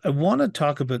 But I want to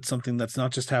talk about something that's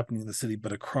not just happening in the city,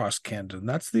 but across Canada, and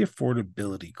that's the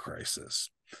affordability crisis.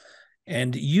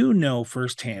 And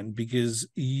firsthand, because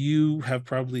you have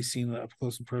probably seen it up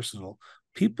close and personal,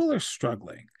 people are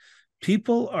struggling.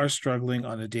 People are struggling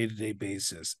on a day-to-day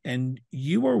basis. And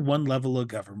you are one level of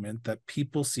government that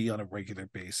people see on a regular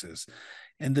basis.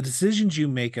 And the decisions you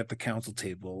make at the council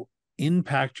table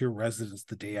impact your residents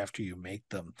the day after you make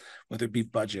them, whether it be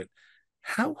budget.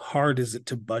 How hard is it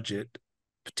to budget,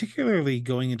 particularly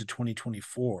going into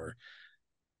 2024,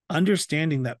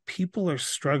 understanding that people are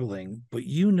struggling, but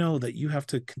that you have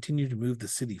to continue to move the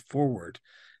city forward,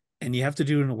 and you have to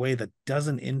do it in a way that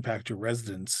doesn't impact your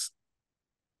residents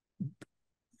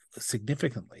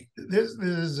significantly? This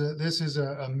is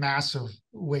a massive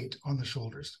weight on the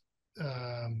shoulders,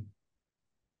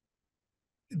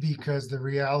 because the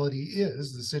reality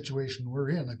is the situation we're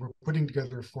in. Like, we're putting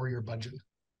together a 4-year budget.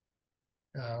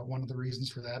 One of the reasons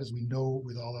for that is we know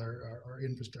with all our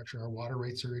infrastructure, our water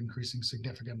rates are increasing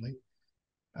significantly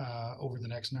over the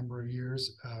next number of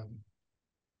years.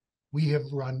 We have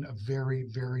run a very,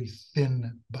 very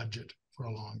thin budget for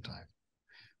a long time.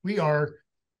 We are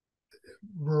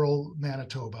rural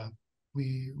Manitoba.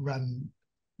 We run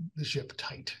the ship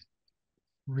tight,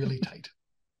 really tight.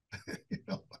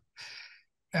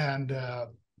 And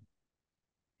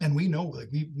we know, like,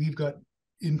 we've got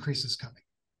increases coming.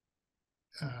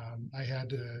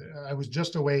 I was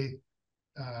just away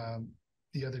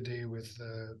the other day with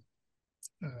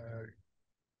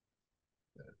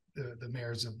the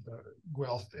mayors of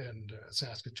Guelph and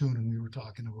Saskatoon, and we were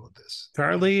talking about this.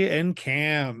 Charlie and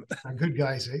Cam, good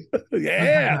guys, eh?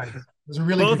 Yeah, it was a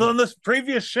really both good on this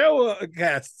previous show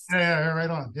guests. Yeah, right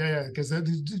on. Yeah, because they're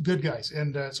good guys.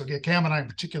 And so Cam and I in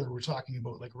particular were talking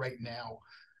about, like, right now,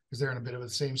 because they're in a bit of the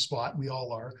same spot. We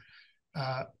all are.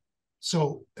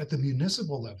 So at the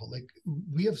municipal level, like,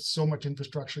 we have so much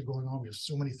infrastructure going on. We have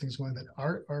so many things going on that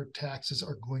our taxes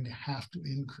are going to have to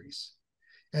increase.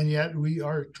 And yet we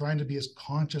are trying to be as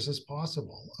conscious as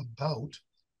possible about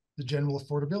the general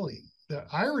affordability. The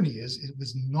irony is it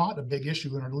was not a big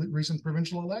issue in our recent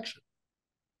provincial election.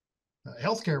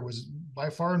 Healthcare was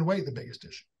by far and away the biggest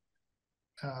issue.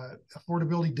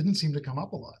 affordability didn't seem to come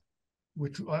up a lot,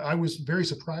 which I was very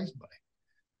surprised by.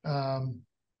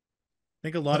 I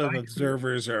think a lot of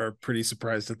observers are pretty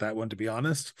surprised at that one, to be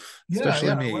honest,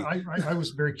 especially me. I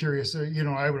was very curious.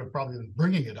 I would have probably been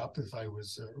bringing it up if I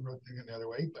was thinking the other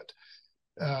way, but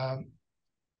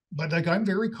like I'm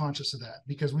very conscious of that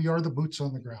because we are the boots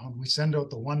on the ground. We send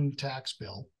out the one tax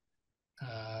bill,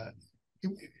 and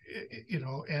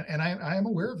I am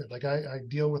aware of it. Like I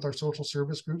deal with our social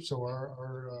service group, so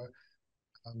our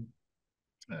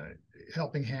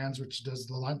Helping Hands, which does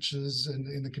the lunches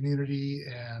in the community,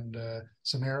 and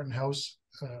Samaritan House,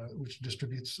 which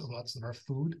distributes lots of our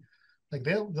food. Like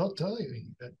they'll tell you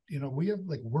that we have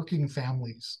like working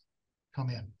families come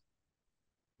in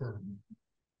for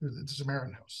the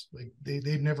Samaritan House. Like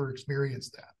they've never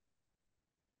experienced that.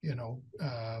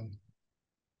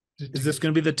 Is this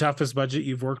going to be the toughest budget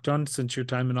you've worked on since your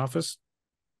time in office?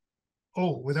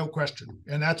 Oh, without question.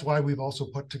 And that's why we've also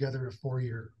put together a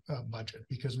 4-year budget,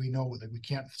 because we know that we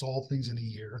can't solve things in a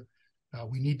year.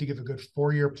 We need to give a good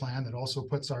 4-year plan that also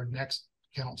puts our next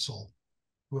council,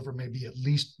 whoever may be, at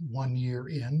least 1 year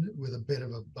in with a bit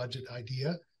of a budget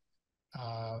idea.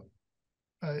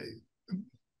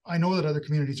 I know that other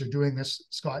communities are doing this.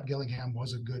 Scott Gillingham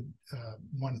was a good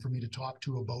one for me to talk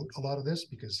to about a lot of this,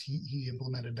 because he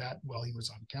implemented that while he was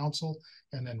on council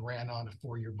and then ran on a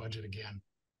 4-year budget again.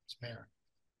 Mayor.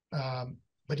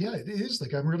 But yeah, it is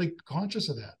like I'm really conscious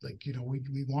of that. Like,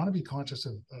 we want to be conscious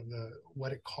of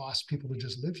what it costs people to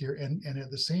just live here. And at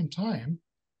the same time,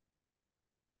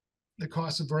 the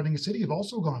costs of running a city have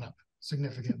also gone up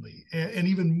significantly, and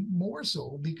even more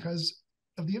so because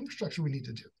of the infrastructure we need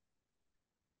to do.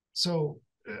 So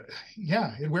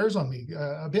yeah, it wears on me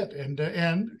a bit. And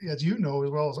as you know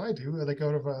as well as I do, like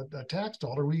out of a tax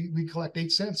dollar, we collect 8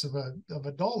 cents of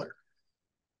a dollar.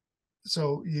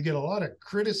 So you get a lot of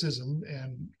criticism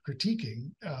and critiquing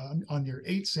on your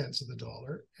 8 cents of the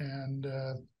dollar, and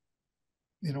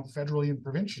federally and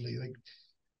provincially, like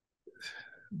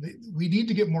we need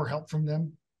to get more help from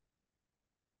them.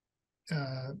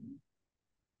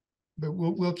 But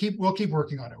we'll keep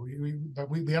working on it. But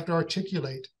we have to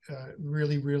articulate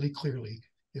really, really clearly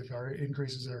if our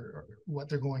increases are what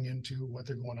they're going into, what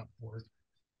they're going up for,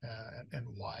 and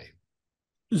why.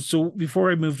 So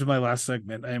before I move to my last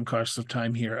segment, I am cautious of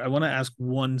time here. I want to ask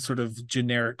one sort of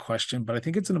generic question, but I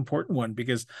think it's an important one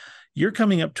because you're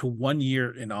coming up to 1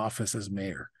 year in office as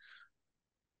mayor.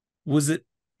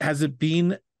 Has it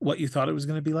been what you thought it was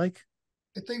going to be like?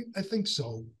 I think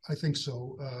so.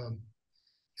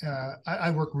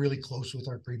 I work really close with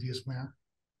our previous mayor.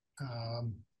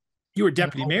 You were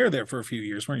deputy mayor there for a few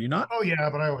years, weren't you not? Oh yeah,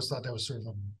 but I always thought that was sort of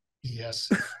a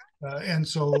BS. And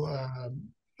so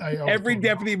every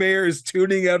deputy mayor is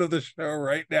tuning out of the show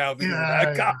right now because of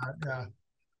that comment.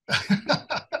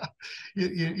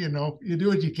 You do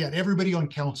what you can. Everybody on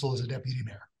council is a deputy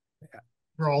mayor,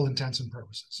 for all intents and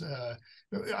purposes.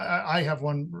 I have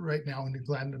one right now in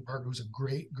Glendon Park who's a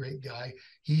great guy.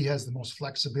 He has the most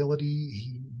flexibility.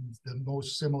 He's the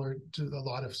most similar to a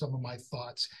lot of some of my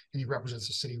thoughts, and he represents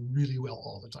the city really well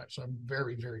all the time. So I'm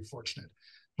very, very fortunate.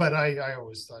 But I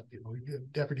always thought,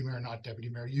 deputy mayor, not deputy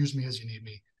mayor, use me as you need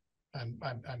me.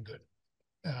 I'm good.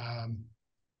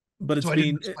 But it's so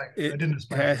been I didn't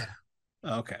aspire to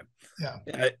that. Okay.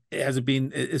 Yeah. Has it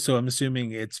been, so I'm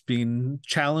assuming it's been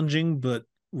challenging, but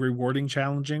rewarding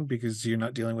challenging because you're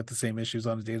not dealing with the same issues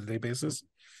on a day-to-day basis?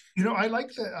 I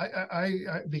like that.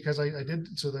 I because I did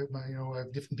so that I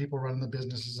have different people running the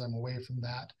businesses. I'm away from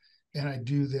that. And I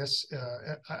do this.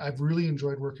 I've really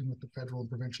enjoyed working with the federal and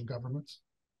provincial governments.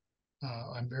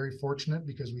 I'm very fortunate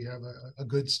because we have a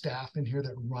good staff in here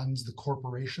that runs the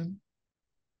corporation.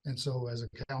 And so as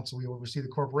a council, we oversee the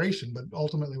corporation, but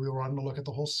ultimately we were on to look at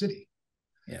the whole city.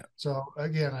 Yeah. So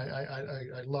again,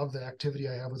 I love the activity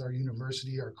I have with our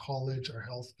university, our college, our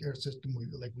healthcare system.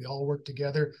 We all work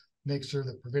together, make sure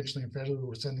that provincially and federally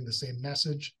we're sending the same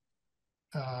message.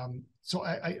 So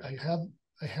I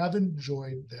have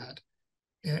enjoyed that,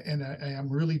 and I am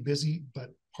really busy, but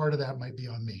part of that might be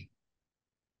on me.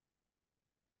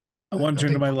 I want to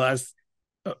turn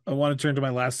to my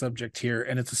last subject here,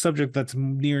 and it's a subject that's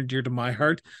near and dear to my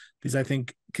heart because I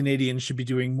think Canadians should be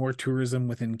doing more tourism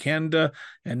within Canada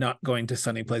and not going to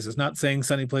sunny places. Not saying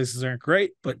sunny places aren't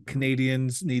great, but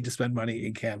Canadians need to spend money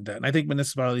in Canada. And I think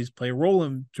municipalities play a role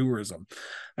in tourism.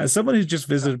 As someone who's just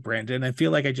visited Brandon, I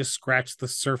feel like I just scratched the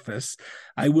surface.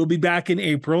 I will be back in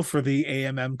April for the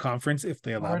AMM conference if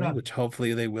they allow me, which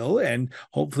hopefully they will. And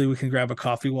hopefully we can grab a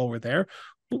coffee while we're there.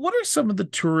 But what are some of the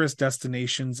tourist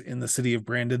destinations in the city of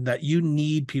Brandon that you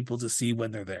need people to see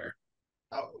when they're there?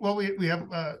 Well, we have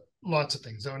lots of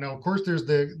things. Now, of course, there's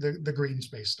the green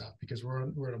space stuff, because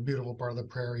we're in a beautiful part of the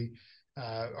prairie.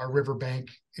 Our riverbank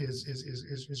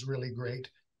is really great.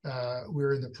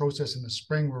 We're in the process in the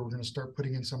spring where we're going to start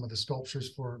putting in some of the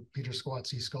sculptures for Peter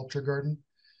Squatzy Sculpture Garden,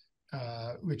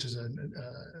 which is a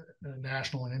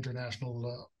national and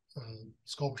international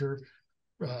sculptor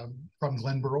from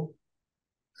Glenborough,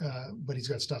 but he's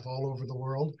got stuff all over the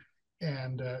world.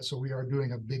 And so we are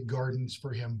doing a big gardens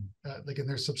for him. And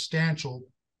there's substantial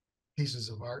pieces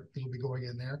of art that'll be going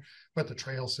in there, but the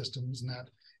trail systems and that.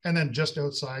 And then just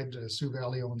outside, Sioux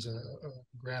Valley owns a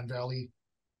Grand Valley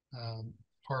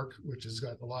Park, which has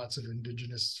got lots of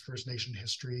Indigenous First Nation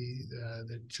history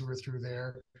that tour through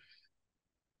there.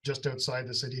 Just outside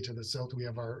the city to the south, we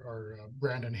have our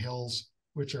Brandon Hills,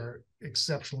 which are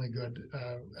exceptionally good.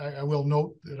 I will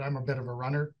note that I'm a bit of a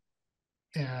runner,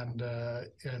 and I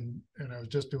was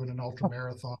just doing an ultra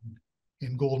marathon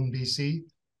in Golden, BC,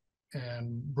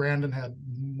 and Brandon had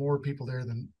more people there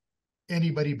than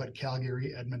anybody but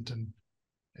Calgary, Edmonton,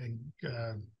 and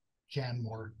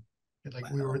Canmore.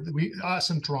 Us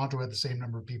and Toronto had the same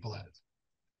number of people at it.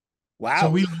 Wow. So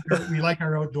we like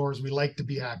our outdoors. We like to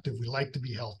be active. We like to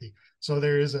be healthy. So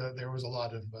there was a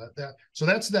lot of that. So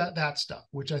that's that stuff,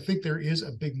 which I think there is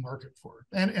a big market for.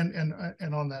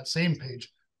 And on that same page,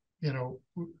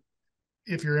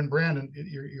 if you're in Brandon,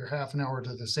 you're half an hour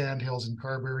to the Sandhills in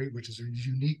Carberry, which is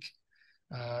unique.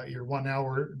 You're 1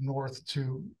 hour north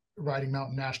to Riding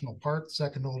Mountain National Park,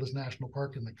 second oldest national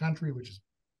park in the country, which is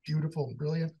beautiful and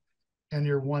brilliant. And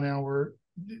you're 1 hour,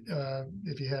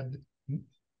 if you head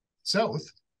south,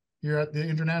 you're at the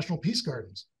International Peace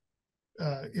Gardens,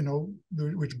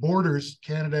 which borders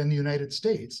Canada and the United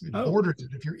States. It borders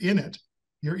it. If you're in it,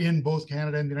 you're in both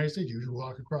Canada and the United States. You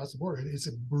walk across the border. It's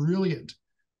a brilliant,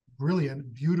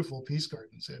 beautiful peace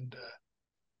gardens, and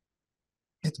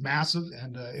it's massive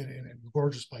and a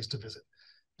gorgeous place to visit.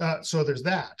 So there's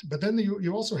that. But then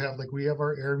you also have, we have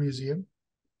our Air Museum,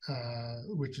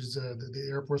 which is the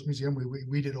Air Force Museum.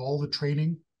 We did all the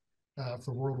training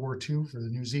for World War II for the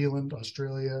New Zealand,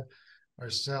 Australia,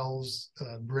 ourselves,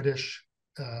 British,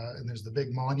 and there's the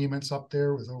big monuments up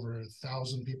there with over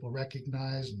 1,000 people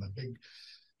recognized, and the big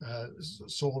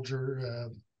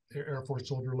soldier, Air Force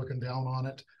soldier looking down on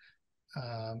it.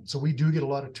 So we do get a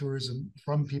lot of tourism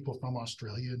from people from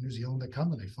Australia and New Zealand that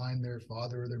come and they find their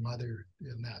father or their mother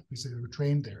in that. We say they were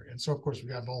trained there. And so, of course,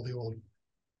 we have all the old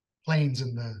planes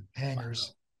in the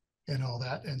hangars and all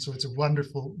that. And so it's a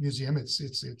wonderful museum. It's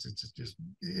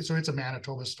a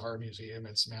Manitoba Star Museum.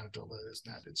 It's Manitoba,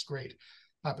 it's great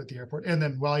up at the airport. And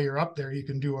then while you're up there, you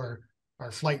can do our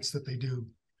flights that they do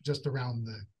just around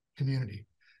the community.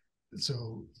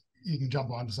 So you can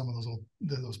jump onto some of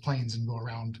those planes and go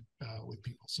around with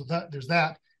people. So there's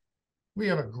that. We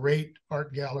have a great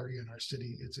art gallery in our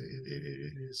city.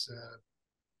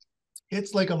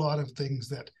 It's like a lot of things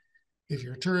that if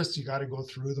you're a tourist, you got to go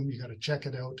through them. You got to check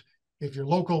it out. If you're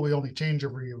local, we only change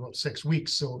every about 6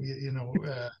 weeks. So,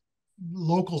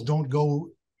 locals don't go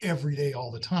every day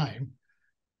all the time,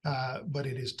 but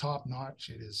it is top notch.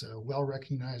 It is well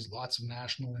recognized. Lots of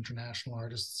national, international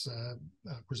artists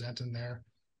present in there.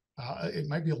 It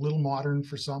might be a little modern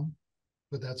for some,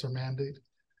 but that's our mandate.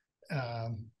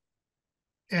 And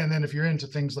then if you're into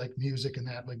things like music and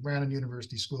that, like Brandon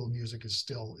University School of Music is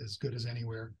still as good as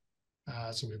anywhere.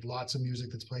 So we have lots of music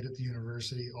that's played at the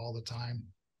university all the time.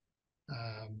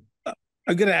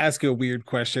 I'm going to ask you a weird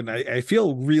question. I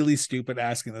feel really stupid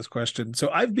asking this question. So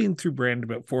I've been through Brandon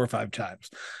about 4 or 5 times.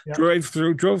 Yeah.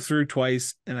 Drove through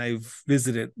twice, and I've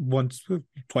visited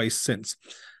twice since.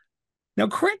 Now,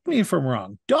 correct me if I'm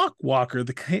wrong. Doc Walker,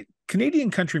 the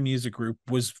Canadian country music group,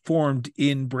 was formed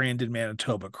in Brandon,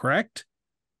 Manitoba, correct?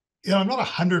 Yeah, I'm not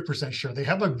 100% sure. They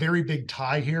have a very big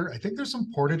tie here. I think there's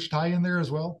some Portage tie in there as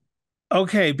well.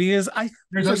 Okay, because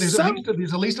there's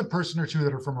at least a person or two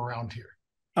that are from around here.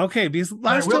 Okay, because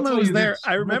last time I was there,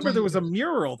 I remember there was a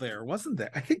mural there, wasn't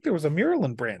there? I think there was a mural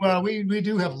in Brandon. Well, we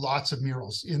do have lots of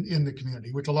murals in the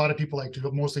community, which a lot of people like to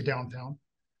do, mostly downtown.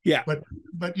 Yeah.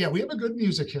 But yeah, we have a good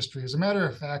music history. As a matter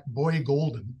of fact, Boy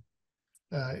Golden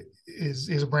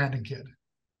is a Brandon kid.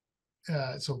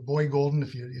 So Boy Golden,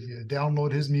 if you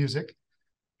download his music,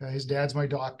 his dad's my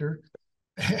doctor,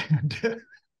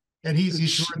 and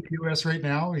he's touring the US right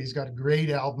now. He's got a great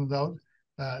album out,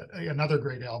 another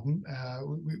great album.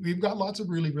 We've got lots of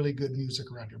really, really good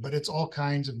music around here, but it's all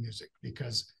kinds of music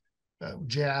because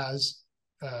jazz,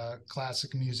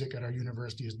 classic music at our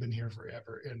university has been here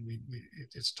forever, and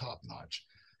it's top notch.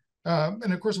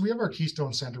 And of course, we have our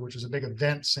Keystone Center, which is a big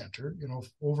event center,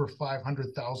 over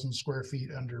 500,000 square feet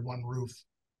under one roof,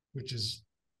 which is,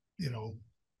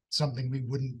 something we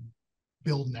wouldn't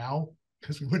build now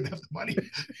because we wouldn't have the money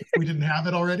if we didn't have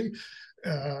it already.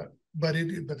 But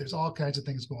there's all kinds of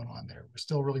things going on there. We're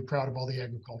still really proud of all the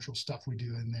agricultural stuff we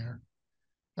do in there.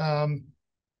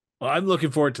 Well, I'm looking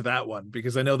forward to that one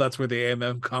because I know that's where the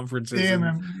AMM conference is.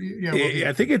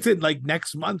 I think it's in like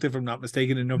next month, if I'm not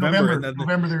mistaken, in November.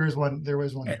 November there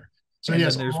was one here. So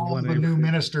yes, all the new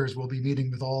ministers will be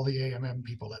meeting with all the AMM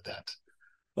people at that.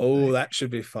 Oh, that should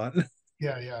be fun.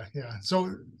 Yeah.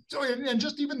 So and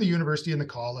just even the university and the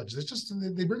college, it's just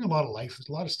they bring a lot of life. There's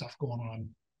a lot of stuff going on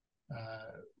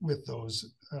with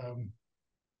those.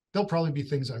 There'll probably be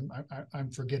things I'm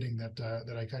forgetting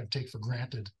that I kind of take for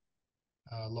granted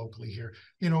locally here.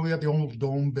 We have the old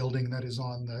dome building that is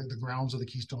on the grounds of the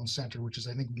Keystone Center, which is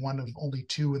I think one of only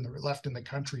two left in the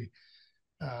country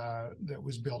that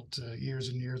was built years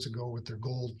and years ago with their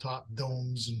gold top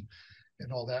domes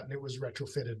and all that, and it was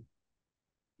retrofitted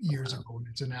years ago, and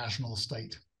it's a national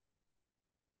estate.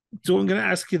 So I'm going to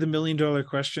ask you the $1 million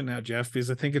question now, Jeff, because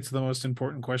I think it's the most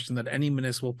important question that any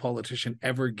municipal politician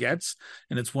ever gets,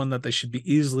 and it's one that they should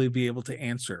easily be able to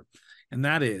answer. And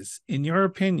that is, in your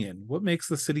opinion, what makes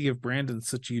the city of Brandon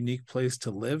such a unique place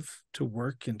to live, to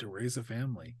work, and to raise a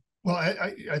family? Well,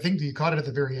 I think you caught it at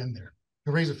the very end there.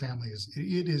 To raise a family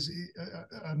is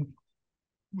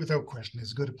without question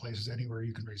as good a place as anywhere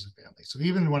you can raise a family. So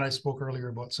even when I spoke earlier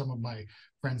about some of my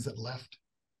friends that left,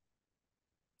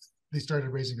 they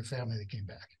started raising a family, they came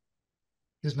back.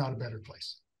 There's not a better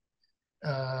place.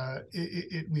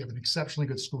 We have an exceptionally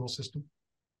good school system.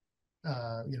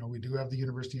 We do have the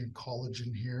university and college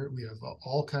in here. We have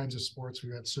all kinds of sports.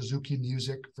 We have Suzuki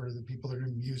music for the people that are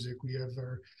in music. We have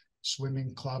our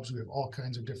swimming clubs. We have all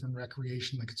kinds of different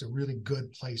recreation. Like, it's a really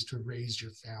good place to raise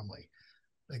your family.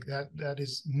 Like that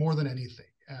is more than anything.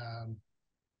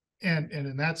 And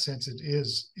in that sense, it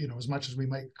is, as much as we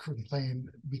might complain,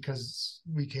 because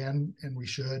we can and we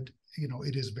should,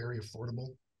 it is very affordable.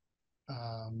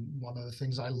 One of the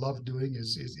things I love doing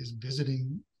is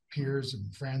visiting peers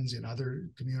and friends in other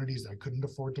communities that I couldn't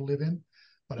afford to live in,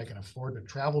 but I can afford to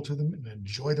travel to them and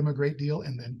enjoy them a great deal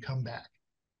and then come back.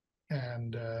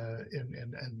 And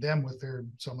them with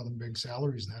some of them big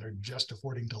salaries that are just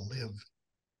affording to live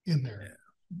in their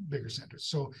bigger centers.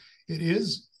 So it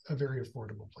is a very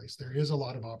affordable place. There is a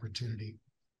lot of opportunity.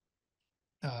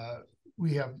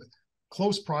 We have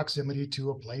close proximity to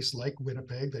a place like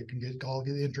Winnipeg that can get all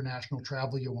the international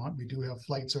travel you want. We do have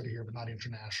flights out of here, but not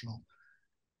international.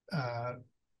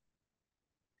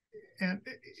 And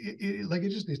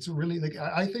it's really, like,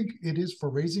 I think it is, for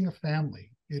raising a family,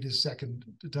 it is second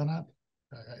to none.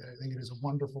 I think it is a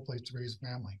wonderful place to raise a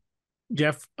family.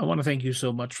 Jeff, I want to thank you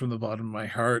so much from the bottom of my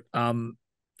heart.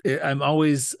 I'm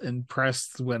always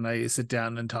impressed when I sit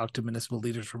down and talk to municipal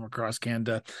leaders from across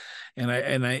Canada, and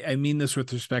I mean this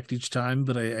with respect each time,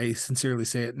 but I sincerely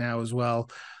say it now as well.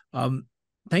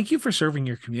 Thank you for serving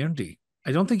your community.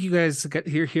 I don't think you guys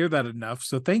hear that enough.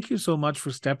 So thank you so much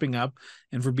for stepping up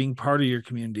and for being part of your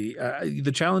community.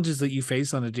 The challenges that you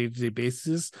face on a day-to-day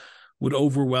basis would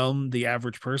overwhelm the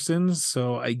average person.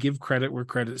 So I give credit where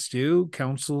credit's due.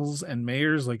 Councils and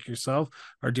mayors like yourself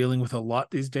are dealing with a lot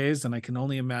these days, and I can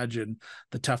only imagine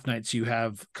the tough nights you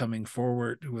have coming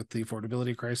forward with the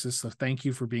affordability crisis. So thank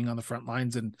you for being on the front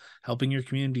lines and helping your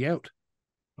community out.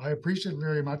 I appreciate it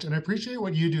very much, and I appreciate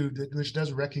what you do, which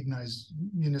does recognize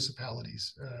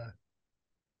municipalities,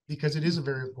 because it is a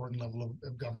very important level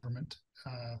of government.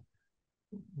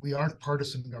 We aren't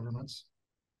partisan governments.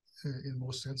 In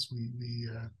most sense, we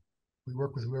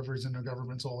work with whoever is in our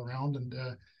governments all around, and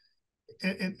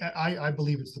I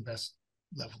believe it's the best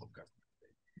level of government.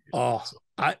 Oh, so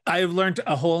I have learned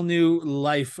a whole new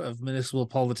life of municipal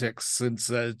politics since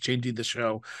changing the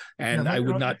show, and I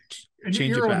would not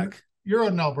change it back. You're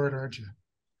in Alberta, aren't you?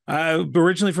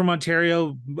 Originally from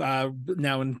Ontario,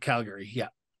 now in Calgary. Yeah.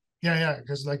 Yeah.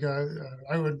 Because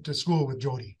I went to school with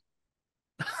Jody.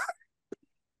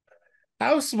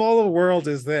 How small a world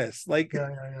is this? Like,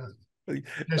 she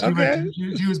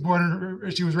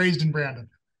was raised in Brandon.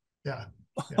 Yeah.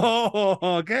 Oh,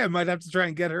 okay. I might have to try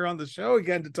and get her on the show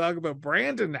again to talk about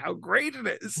Brandon, how great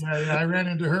it is. Yeah. I ran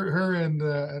into her and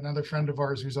another friend of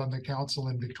ours who's on the council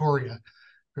in Victoria,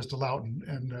 Crystal Loughton,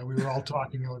 and we were all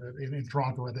talking about it in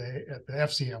Toronto at the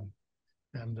FCM.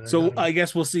 And so I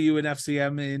guess we'll see you in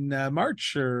FCM in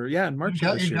March, in March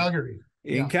in Calgary.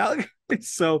 In Calgary.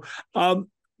 So,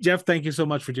 Jeff, thank you so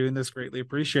much for doing this. Greatly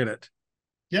appreciate it.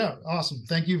 Yeah, awesome.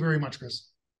 Thank you very much, Chris.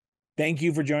 Thank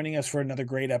you for joining us for another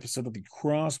great episode of the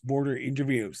Cross Border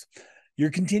Interviews. Your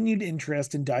continued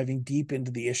interest in diving deep into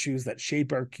the issues that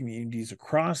shape our communities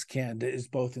across Canada is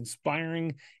both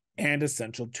inspiring and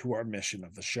essential to our mission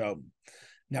of the show.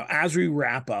 Now, as we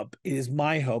wrap up, it is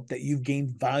my hope that you've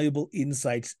gained valuable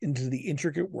insights into the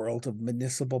intricate world of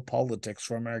municipal politics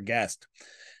from our guest.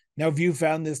 Now, if you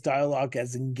found this dialogue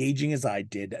as engaging as I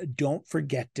did, don't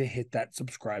forget to hit that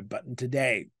subscribe button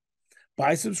today.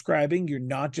 By subscribing, you're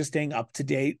not just staying up to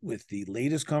date with the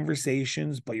latest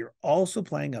conversations, but you're also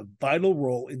playing a vital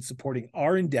role in supporting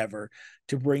our endeavor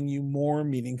to bring you more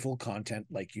meaningful content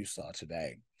like you saw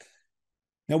today.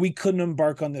 Now, we couldn't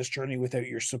embark on this journey without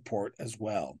your support as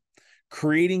well.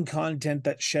 Creating content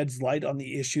that sheds light on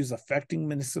the issues affecting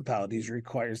municipalities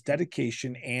requires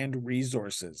dedication and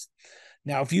resources.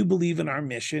 Now, if you believe in our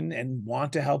mission and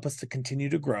want to help us to continue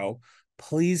to grow,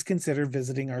 please consider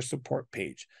visiting our support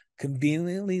page,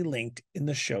 conveniently linked in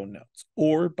the show notes,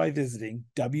 or by visiting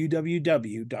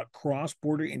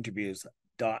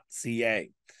www.crossborderinterviews.ca.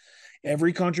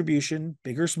 Every contribution,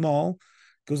 big or small,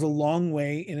 goes a long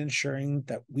way in ensuring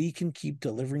that we can keep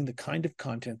delivering the kind of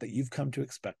content that you've come to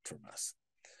expect from us.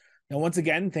 Now, once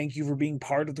again, thank you for being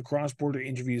part of the Cross Border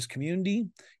Interviews community.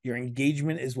 Your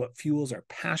engagement is what fuels our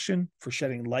passion for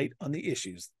shedding light on the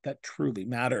issues that truly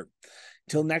matter.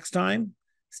 Until next time,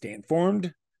 stay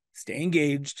informed, stay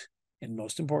engaged, and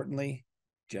most importantly,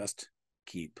 just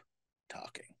keep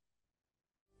talking.